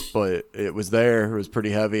influence, but it was there. It was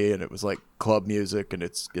pretty heavy, and it was like club music, and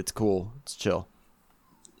it's cool. It's chill.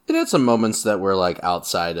 It had some moments that were like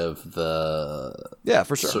outside of the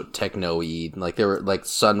for sure sort of techno-y. Like they were like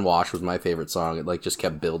Sunwash was my favorite song. It like just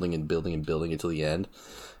kept building and building and building until the end.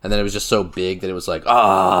 And then it was just so big that it was like,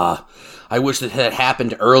 I wish that had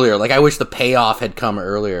happened earlier. Like I wish the payoff had come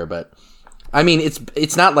earlier. But I mean,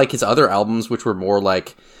 it's not like his other albums, which were more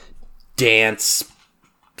like dance,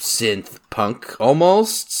 synth, punk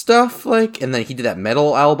almost stuff. Like, and then he did that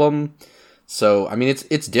metal album. So I mean,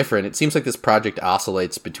 it's different. It seems like this project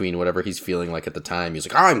oscillates between whatever he's feeling like at the time. He's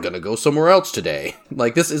like, I'm gonna go somewhere else today.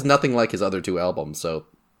 Like this is nothing like his other two albums. So.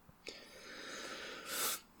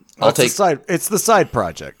 It's the side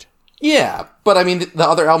project. Yeah, but I mean, the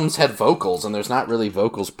other albums had vocals, and there's not really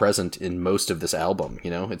vocals present in most of this album,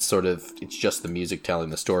 It's just the music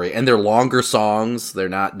telling the story. And they're longer songs. They're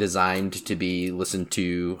not designed to be listened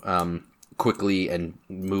to quickly and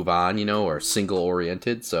move on, or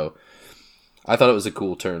single-oriented. So I thought it was a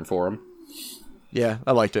cool turn for him. Yeah,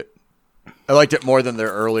 I liked it. I liked it more than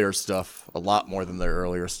their earlier stuff. A lot more than their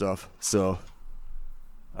earlier stuff. So,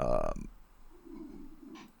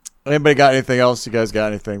 anybody got anything else? You guys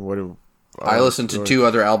got anything? I listened to two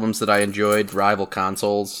other albums that I enjoyed. Rival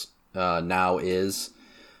Consoles, Now Is,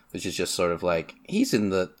 which is just sort of like, he's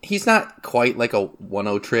not quite like a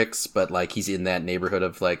 1-0 Tricks, but like he's in that neighborhood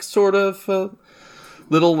of like sort of a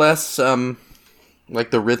little less,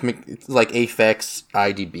 like the rhythmic, like Aphex,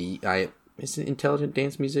 IDB, is it Intelligent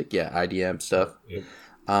Dance Music? Yeah, IDM stuff. Yep.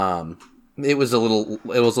 It was a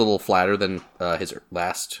little flatter than his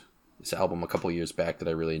album a couple years back that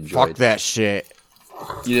I really enjoyed. Fuck that shit.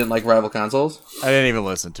 You didn't like Rival Consoles? I didn't even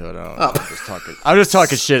listen to it. I'm just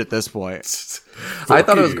talking shit at this point. I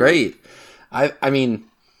thought it was great. I mean,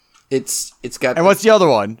 it's got. And what's the other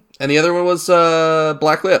one? And the other one was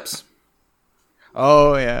Black Lips.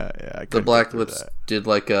 Oh yeah. The Black Lips did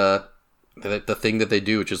like the thing that they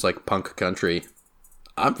do, which is like punk country.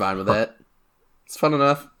 I'm fine with that. It's fun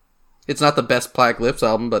enough. It's not the best Black Lips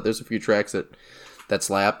album, but there's a few tracks that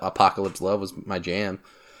slap. Apocalypse Love was my jam.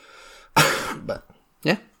 But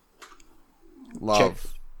yeah,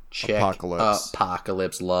 check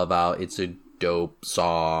Apocalypse Love out. It's a dope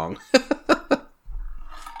song.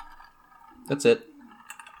 That's it.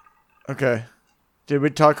 Okay. Did we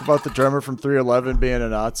talk about the drummer from 311 being a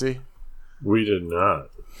Nazi? We did not.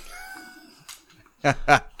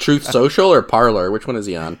 Truth Social or Parlor? Which one is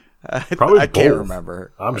he on? Probably I both. Can't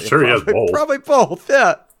remember. I'm sure he has both. Probably both.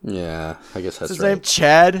 Yeah. Yeah, I guess that's right. Is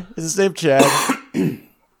his name Chad?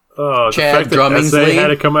 Chad Drummingsley had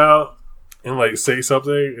to come out and like say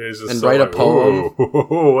something is just and write a poem.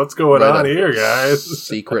 What's going on here, guys?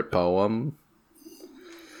 Secret poem.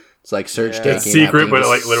 It's like Serge taking. It's secret, but it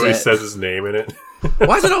like literally says his name in it.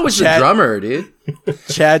 Why is it always the drummer, dude?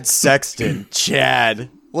 Chad Sexton. Chad.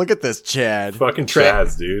 Look at this Chad. Fucking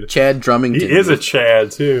Chads, dude. Chad Drummington. He is a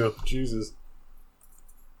Chad too. Jesus.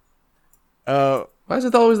 Why is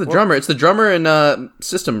it always the drummer? It's the drummer in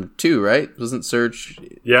System 2, right? Wasn't Surge?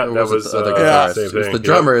 Yeah, or that was it the other yeah, guitarist? same It was thing. the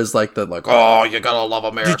drummer is like oh, you gotta love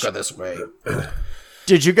America this way.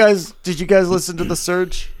 Did you guys listen to the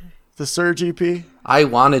Surge EP? I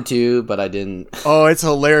wanted to, but I didn't. Oh, it's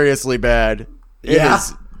hilariously bad. It Yeah.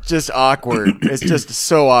 is just awkward. It's just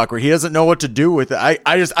so awkward. He doesn't know what to do with it.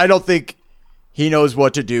 I don't think he knows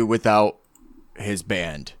what to do without his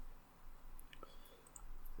band.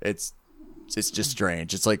 It's just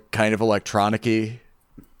strange. It's like kind of electronic-y,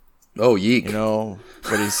 Oh, yeek. you know,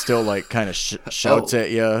 but he still like kind of shouts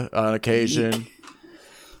at you on occasion.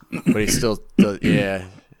 But he still does, yeah.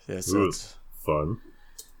 So it's, Fun.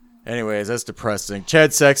 anyways, that's depressing.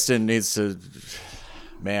 Chad Sexton needs to,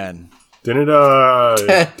 man. Didn't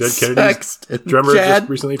Dead Kennedy's Sexton. drummer Chad just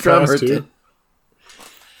recently drummer passed too? did-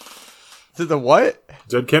 Did the what?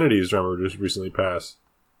 Dead Kennedy's drummer just recently passed.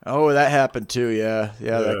 Oh, that happened too. Yeah,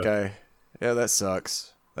 that guy. Yeah, that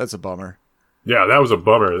sucks. That's a bummer. Yeah, that was a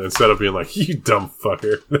bummer. Instead of being like, you dumb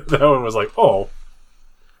fucker. That one was like, oh.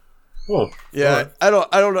 Yeah, I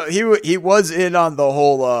don't know. He was in on the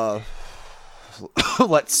whole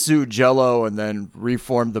let's sue Jello and then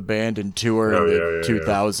reform the band and tour in the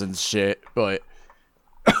 2000s shit. But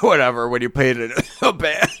whatever. When you paid a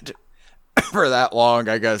band for that long,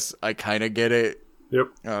 I guess I kind of get it. Yep.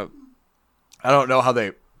 I don't know how they.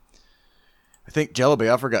 I think Jello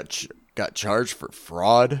Biafra got charged for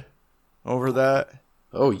fraud over that.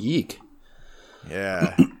 Oh, yeek.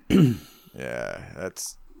 Yeah, yeah,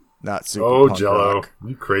 that's not super. Oh, punk Jello. rock.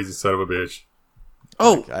 You crazy son of a bitch.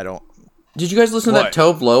 Oh, I don't. did you guys listen to What? that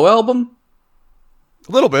Tove Lo album?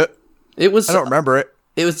 A little bit. It was. I don't remember it.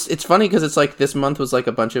 It's funny because it's like this month was like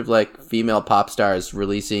a bunch of like female pop stars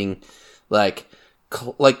releasing like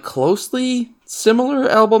closely similar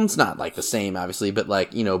albums, not like the same obviously, but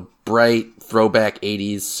like, you know, bright throwback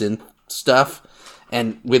 80s synth stuff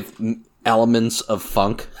and with elements of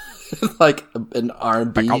funk like an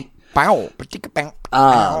R&B. That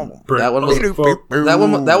one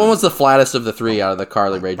was the flattest of the three out of the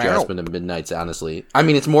Carly Rae Jepsen and Midnights, honestly. I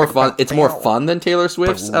mean, it's more fun than Taylor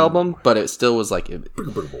Swift's album, but it still was like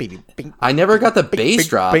I never got the bass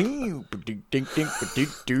drop. I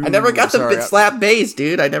never got the slap bass,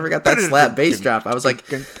 dude. I never got that slap bass drop. I was like,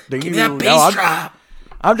 give me that bass drop.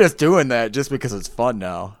 I'm just doing that just because it's fun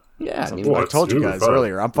now. Yeah, I mean, Boy, I it's told you super guys fun.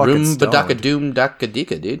 earlier. I'm fucking Room stoned. badaka doom daka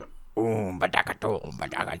dika, dude.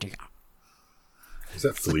 Is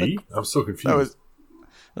that Flea? I'm so confused.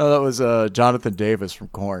 That was Jonathan Davis from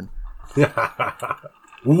Korn. I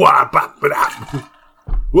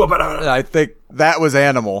think that was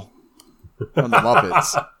Animal from the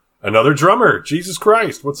Muppets. Another drummer. Jesus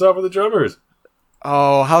Christ. What's up with the drummers?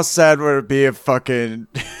 Oh, how sad would it be if fucking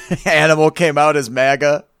Animal came out as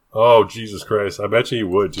MAGA? Oh, Jesus Christ. I bet you he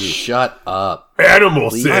would, too. Shut up. Animal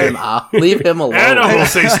Leave say. him out. Leave him alone. Animal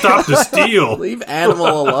say stop the steal. Leave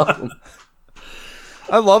Animal alone.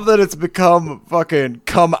 I love that it's become fucking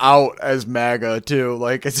come out as MAGA too.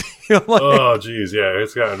 Like it's like Oh, jeez. Yeah,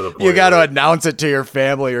 it's gotten to the point. you got to where- announce it to your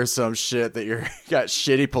family or some shit that you're got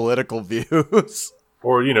shitty political views.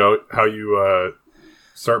 Or, you know, how you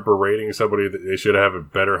start berating somebody that they should have a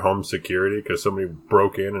better home security because somebody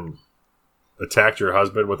broke in and attacked your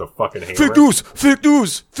husband with a fucking hammer. Fake news, fake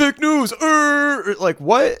news, fake news. Like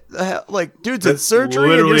what the hell? Like dude's in surgery.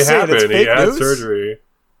 And Literally you're saying it's happened. He fake had news? surgery.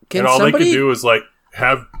 Can And all they somebody could do was like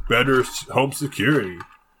have better home security.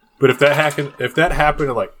 But if that happened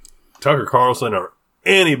to like Tucker Carlson or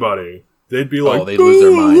anybody, they'd be like, they'd lose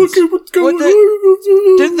their minds. Look at what's going What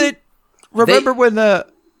on. Didn't they remember when the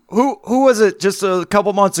who was it just a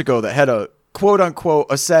couple months ago that had a quote unquote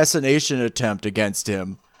assassination attempt against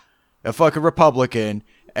him? A fucking Republican,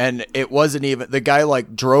 and it wasn't even the guy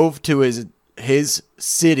like drove to his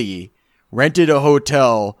city, rented a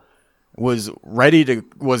hotel, was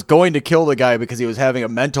going to kill the guy because he was having a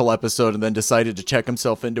mental episode and then decided to check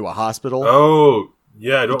himself into a hospital. Oh,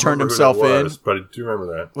 yeah, I don't turned remember himself who that in. was, but I do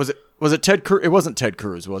remember that. Was it Ted Cruz? It wasn't Ted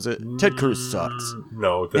Cruz, was it? Ted Cruz sucks.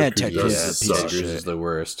 No, Yeah, that Ted dude Cruz does is a piece of suck. shit. Cruz is the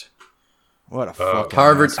worst. What a fucking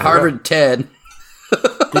Harvard Ted.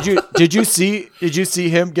 Did you see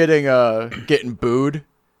him getting booed?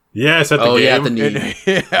 Yes, at the Oh, game. yeah, at the knee.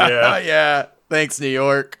 Yeah. Thanks, New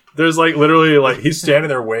York. There's like literally like he's standing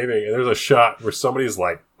there waving, and there's a shot where somebody's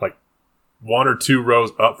like one or two rows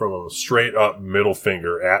up from him, straight up middle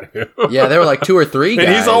finger at him. Yeah, there were like two or three guys.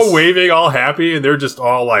 And he's all waving, all happy, and they're just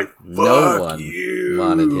all like, "Fuck No one you."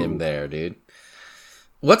 wanted him there, dude.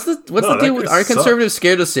 What's the that deal with? guy Aren't conservatives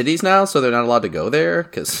scared of cities now, so they're not allowed to go there?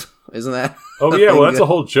 Because isn't that? Oh a yeah, thing well that's a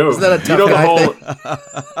whole joke. Isn't that a tough you know the guy whole,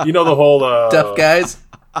 you know the whole tough guys?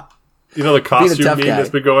 You know the costume tough meme guy. that's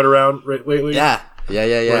been going around lately? Yeah.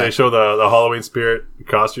 Where they show the Halloween spirit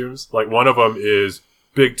costumes. Like, one of them is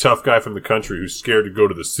big tough guy from the country who's scared to go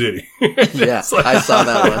to the city. Yeah, like, I saw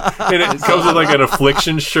that one. And it comes with like an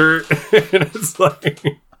affliction shirt. And it's like,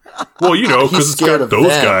 well, you know, because it's scared got of those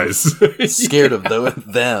them. guys. Scared of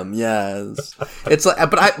them, yeah. It's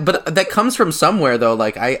like, but that comes from somewhere though.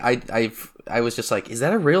 Like I was just like, is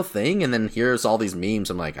that a real thing? And then here's all these memes.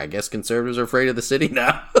 I'm like, I guess conservatives are afraid of the city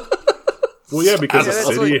now. Well, yeah, because the that's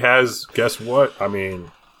city has, guess what? I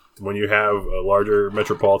mean, when you have a larger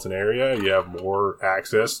metropolitan area, you have more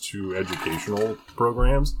access to educational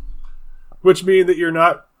programs, which mean that you're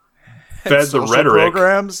not fed the Social rhetoric.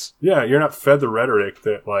 programs. Yeah, you're not fed the rhetoric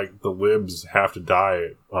that, like, the libs have to die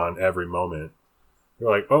on every moment.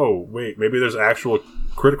 You're like, oh, wait, maybe there's actual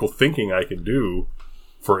critical thinking I can do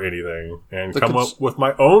for anything and come up with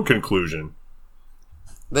my own conclusion.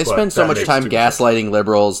 They But spend so that much makes time too much sense. gaslighting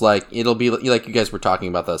liberals. Like, it'll be like you guys were talking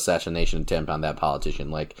about the assassination attempt on that politician.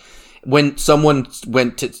 Like, when someone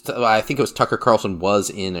went to I think it was Tucker Carlson was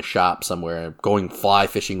in a shop somewhere going fly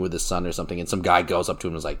fishing with his son or something, and some guy goes up to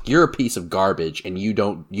him and was like, "You're a piece of garbage, and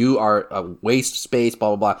you are a waste of space."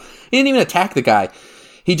 Blah blah blah. He didn't even attack the guy.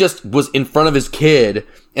 He just was in front of his kid,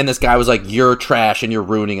 and this guy was like, "You're trash and you're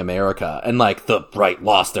ruining America." And like the right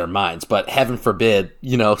lost their minds. But heaven forbid,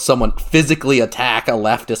 someone physically attack a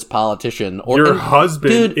leftist politician or Your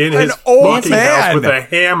husband in his old fucking house man. with a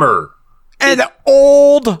hammer. An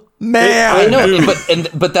old man. I know,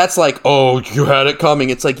 but that's like, oh, you had it coming.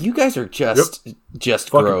 It's like, you guys are just Fucking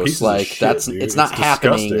gross. pieces of Like shit, it's dude. not It's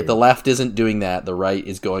happening. disgusting. The left isn't doing that. The right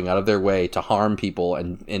is going out of their way to harm people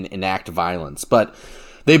and enact violence. But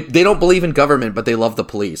they don't believe in government, but they love the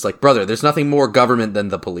police. Like, brother, there's nothing more government than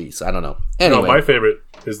the police. I don't know. Anyway, No, my favorite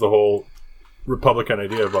is the whole Republican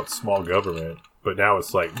idea about small government. But now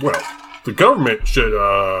it's like, well, the government should,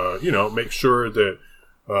 make sure that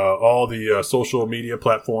all the social media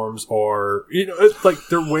platforms are, it's like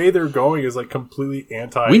their way they're going is like completely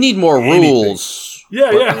anti. we need more anything. rules.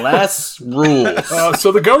 Yeah, but yeah. less rules.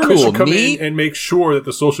 So the government Cool, should come me? in and make sure that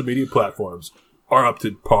the social media platforms are up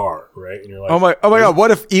to par, right? And you're like, Oh my god!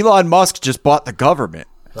 What if Elon Musk just bought the government?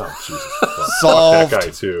 oh Jesus, fuck Solved. that guy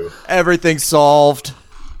too. Everything solved.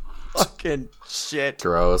 Fucking shit.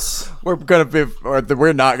 Gross. We're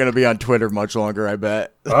not gonna be on Twitter much longer. I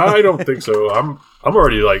bet. I don't think so. I'm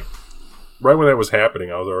already like, right when that was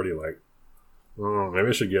happening, I was already like, maybe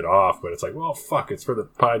I should get off. But it's like, well, fuck, it's for the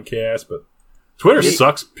podcast. But Twitter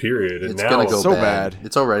sucks, period. And It's now gonna go So bad. bad.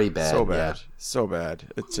 It's already bad. So yeah. bad. So bad.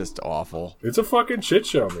 It's just awful. it's a fucking shit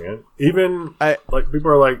show, man. Even I- like people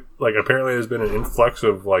are like apparently there's been an influx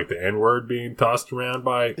of like the N word being tossed around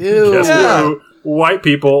by Ew. guess Yeah. who? White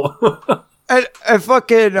people. And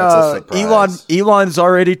fucking That's a surprise. Elon's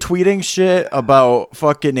already tweeting shit about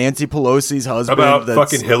fucking Nancy Pelosi's husband. About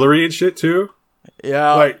that's- fucking Hillary and shit too.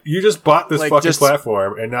 Yeah. Like, you just bought this Like, fucking just-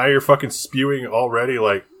 platform, and now you're fucking spewing already,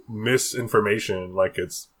 like, misinformation. Like,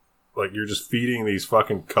 it's, like, you're just feeding these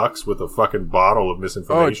fucking cucks with a fucking bottle of oh,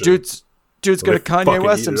 misinformation. dude's And gonna they Kanye fucking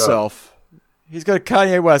West eat it up. himself. He's gonna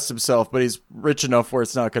Kanye West himself, but he's rich enough where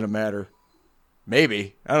it's not gonna matter.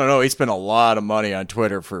 Maybe. I don't know. He spent a lot of money on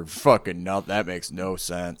Twitter for fucking nothing. That makes no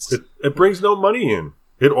sense. It brings no money in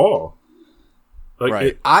at all. Like,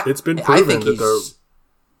 Right. it's been I proven think that they're... he's.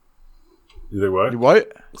 You think what?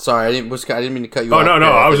 What? Sorry, I didn't mean to cut you Oh, off. no, Barry.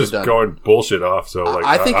 I was thought just you were done. going bullshit off, so, like,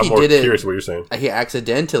 I think I'm he more did it- curious what you're saying. He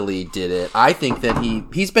accidentally did it. I think that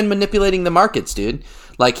he's been manipulating the markets, dude.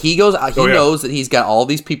 Like, he knows that he's got all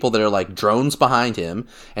these people that are like drones behind him,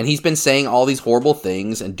 and he's been saying all these horrible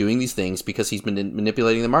things and doing these things because he's been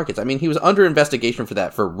manipulating the markets. I mean, he was under investigation for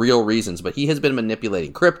that for real reasons, but he has been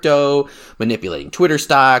manipulating crypto, manipulating Twitter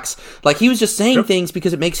stocks. Like, he was just saying things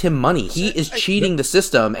because it makes him money. He is cheating the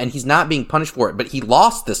system, and he's not being punished for it, but he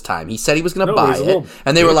lost this time. He said he was going to No, buy he's a it, little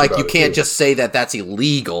and they were bitch like, about you it, can't too. just say that that's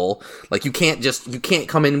illegal. Like, you can't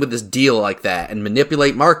come in with this deal like that and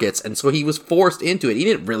manipulate markets. And so he was forced into it. He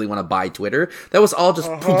didn't really want to buy Twitter. That was all just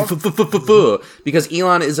because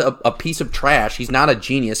Elon is a piece of trash. He's not a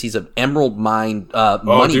genius. He's an emerald mine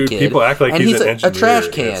money dude, kid. people act like and he's an a engineer. trash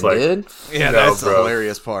can, It's like- dude. Yeah, No, that's the bro.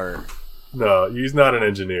 hilarious part. No, he's not an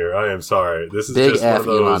engineer. I am sorry. This is Big just one F of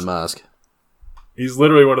those... Elon Musk. He's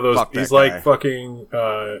literally one of those. Fuck that He's like guy. fucking.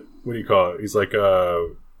 What do you call it? He's like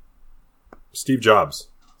Steve Jobs.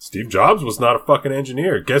 Steve Jobs was not a fucking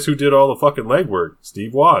engineer. Guess who did all the fucking legwork?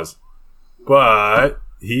 Steve was. But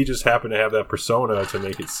he just happened to have that persona to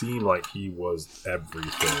make it seem like he was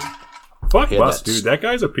everything. Fuck Yeah, Musk, that's- dude. That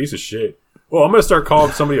guy's a piece of shit. Well, I'm gonna start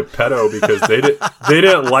calling somebody a pedo because they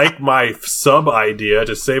didn't like my sub idea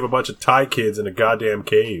to save a bunch of Thai kids in a goddamn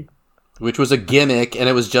cave. Which was a gimmick, and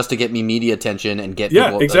it was just to get me media attention and get Yeah,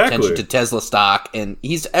 people exactly. attention to Tesla stock. And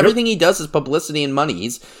everything he does is publicity and money.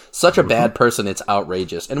 He's such a bad person; it's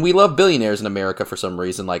outrageous. And we love billionaires in America for some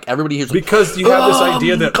reason. Like everybody here's Because you have this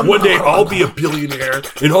idea that one day I'll be a billionaire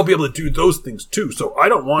and I'll be able to do those things too. So I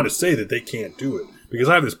don't want to say that they can't do it because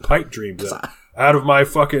I have this pipe dream that out of my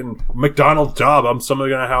fucking McDonald's job, I'm somehow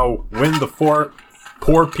going to win the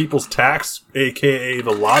poor people's tax, aka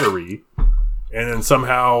the lottery, and then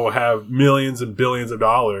somehow have millions and billions of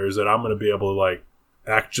dollars, and I'm going to be able to like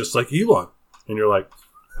act just like Elon. And you're like,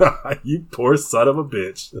 you poor son of a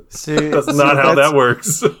bitch. See, That's not how that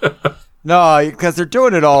works. No, because they're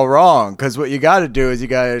doing it all wrong. Because what you got to do is you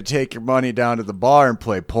got to take your money down to the bar and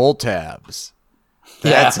play pull tabs.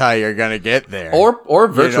 That's how you're gonna get there. Or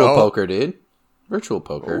virtual poker, dude. Virtual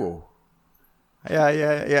poker. Ooh.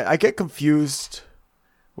 Yeah. I get confused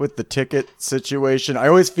with the ticket situation. I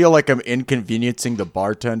always feel like I'm inconveniencing the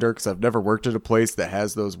bartender because I've never worked at a place that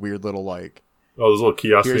has those weird little like. Oh, those little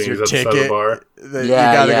kiosk Here's things your at the side of the ticket. bar. You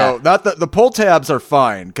gotta go. Not the pull tabs are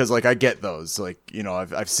fine because like I get those. Like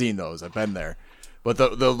I've seen those. I've been there, but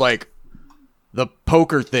the like the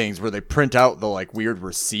poker things where they print out the like weird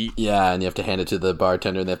receipt. Yeah, and you have to hand it to the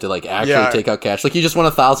bartender, and they have to like actually take out cash. Like you just won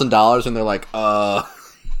 $1,000, and they're like,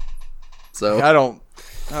 So I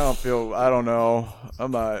don't know.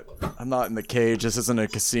 I'm not in the cage. This isn't a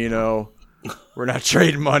casino. We're not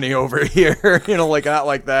trading money over here. Like not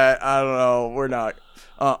like that. I don't know. We're not.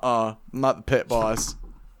 I'm not the pit boss.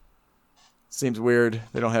 Seems weird.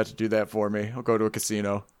 They don't have to do that for me. I'll go to a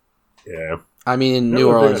casino. Yeah. I mean, in New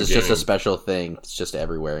Never been Orleans, a it's just a game. special thing. It's just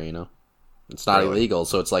everywhere, It's not Really? illegal,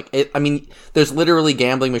 so it's like I mean, there's literally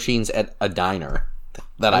gambling machines at a diner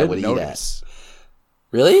that I would didn't eat at. notice.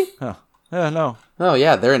 Really? Huh. Yeah, no. Oh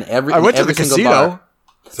yeah, they're in every. I went to every the single casino. bar.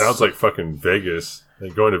 Sounds like fucking Vegas.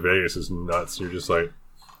 Like going to Vegas is nuts. You're just like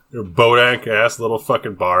a boat ass little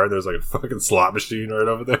fucking bar. And there's like a fucking slot machine right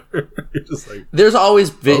over there. You're just like, There's always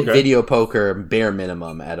Okay. video poker bare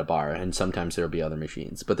minimum at a bar, and sometimes there'll be other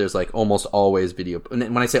machines. But there's like almost always video. And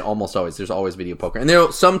when I say almost always, there's always video poker. And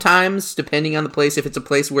there sometimes, depending on the place, if it's a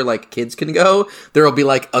place where like kids can go, there'll be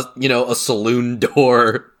like a saloon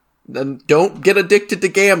door. And don't get addicted to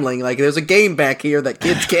gambling. Like there's a game back here that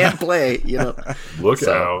kids can't play. look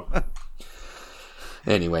out.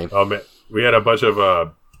 Anyway, Oh man, we had a bunch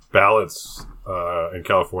of ballots in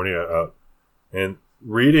California, and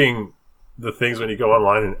reading the things when you go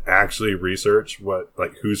online and actually research what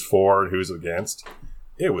like who's for and who's against.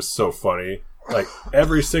 It was so funny. Like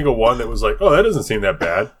every single one that was like, oh, that doesn't seem that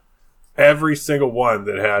bad. Every single one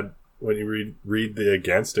that had when you read the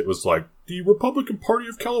against, it was like the Republican Party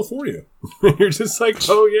of California. You're just like,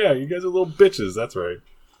 oh yeah, you guys are little bitches. That's right.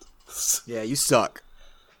 Yeah, you suck.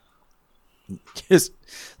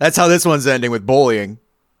 That's how this one's ending with bullying.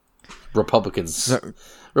 Republican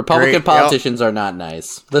Republican politicians are not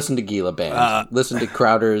nice. Listen to Gila Band. Listen to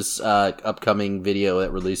Crowder's upcoming video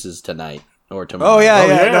that releases tonight or tomorrow. Oh yeah.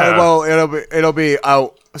 yeah. No, well, it'll be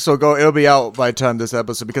out. So it'll be out by the time this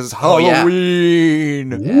episode because it's Oh, yeah.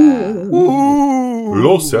 Halloween. Ooh.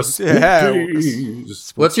 Los Yeah.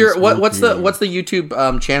 Spookies. What's the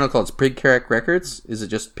YouTube channel called? It's Pig Crack Records? Is it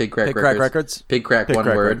just Pig Crack Pig Records? Crack Records? Pig Crack, Pig one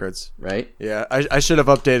Crack word, Records. right? Yeah, I should have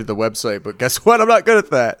updated the website, but guess what? I'm not good at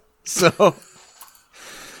that. So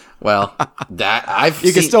Well, that I've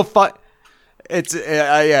you can seen- still find.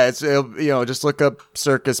 Just look up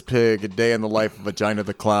Circus Pig: A Day in the Life of Vagina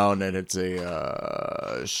the Clown, and it's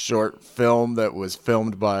a short film that was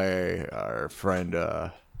filmed by our friend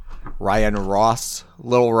Ryan Ross,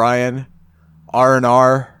 Little Ryan,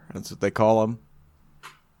 R&R. That's what they call him.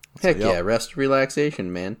 Heck Yep. yeah, rest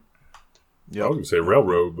relaxation, man. I was gonna say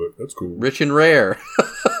railroad, but that's cool. Rich and rare.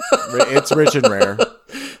 It's rich and rare.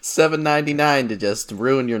 $7.99 to just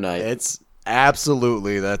ruin your night. It's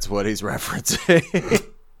absolutely that's what he's referencing.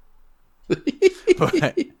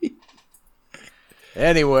 But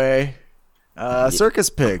anyway, Circus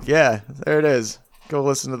Pig. Yeah, there it is. Go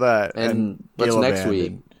listen to that. And what's Gila next Band.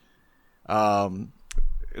 week? And,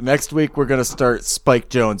 next week we're gonna start Spike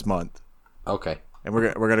Jones month, Okay. and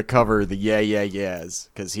we're gonna cover the Yeah Yeah Yeahs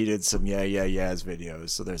because he did some Yeah Yeah Yeahs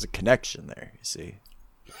videos. So there's a connection there. You see.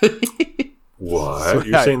 What?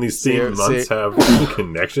 You're saying these theme months have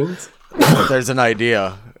connections? There's an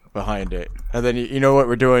idea behind it, and then you know what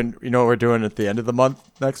we're doing. You know what we're doing at the end of the month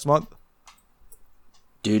next month.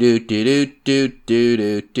 Do do do do do do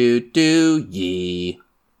do do do yee.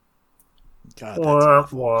 God, Wah,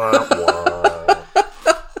 wah, wah.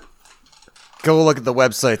 go look at the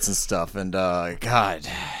websites and stuff. And God,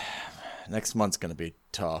 next month's gonna be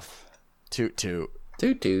tough. Toot toot.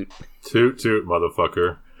 Toot toot. Toot toot,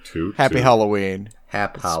 motherfucker. Toot. Happy toot. Halloween.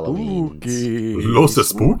 Hap Halloween. Spooky. Los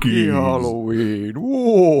spooky. Halloween.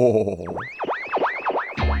 Whoa.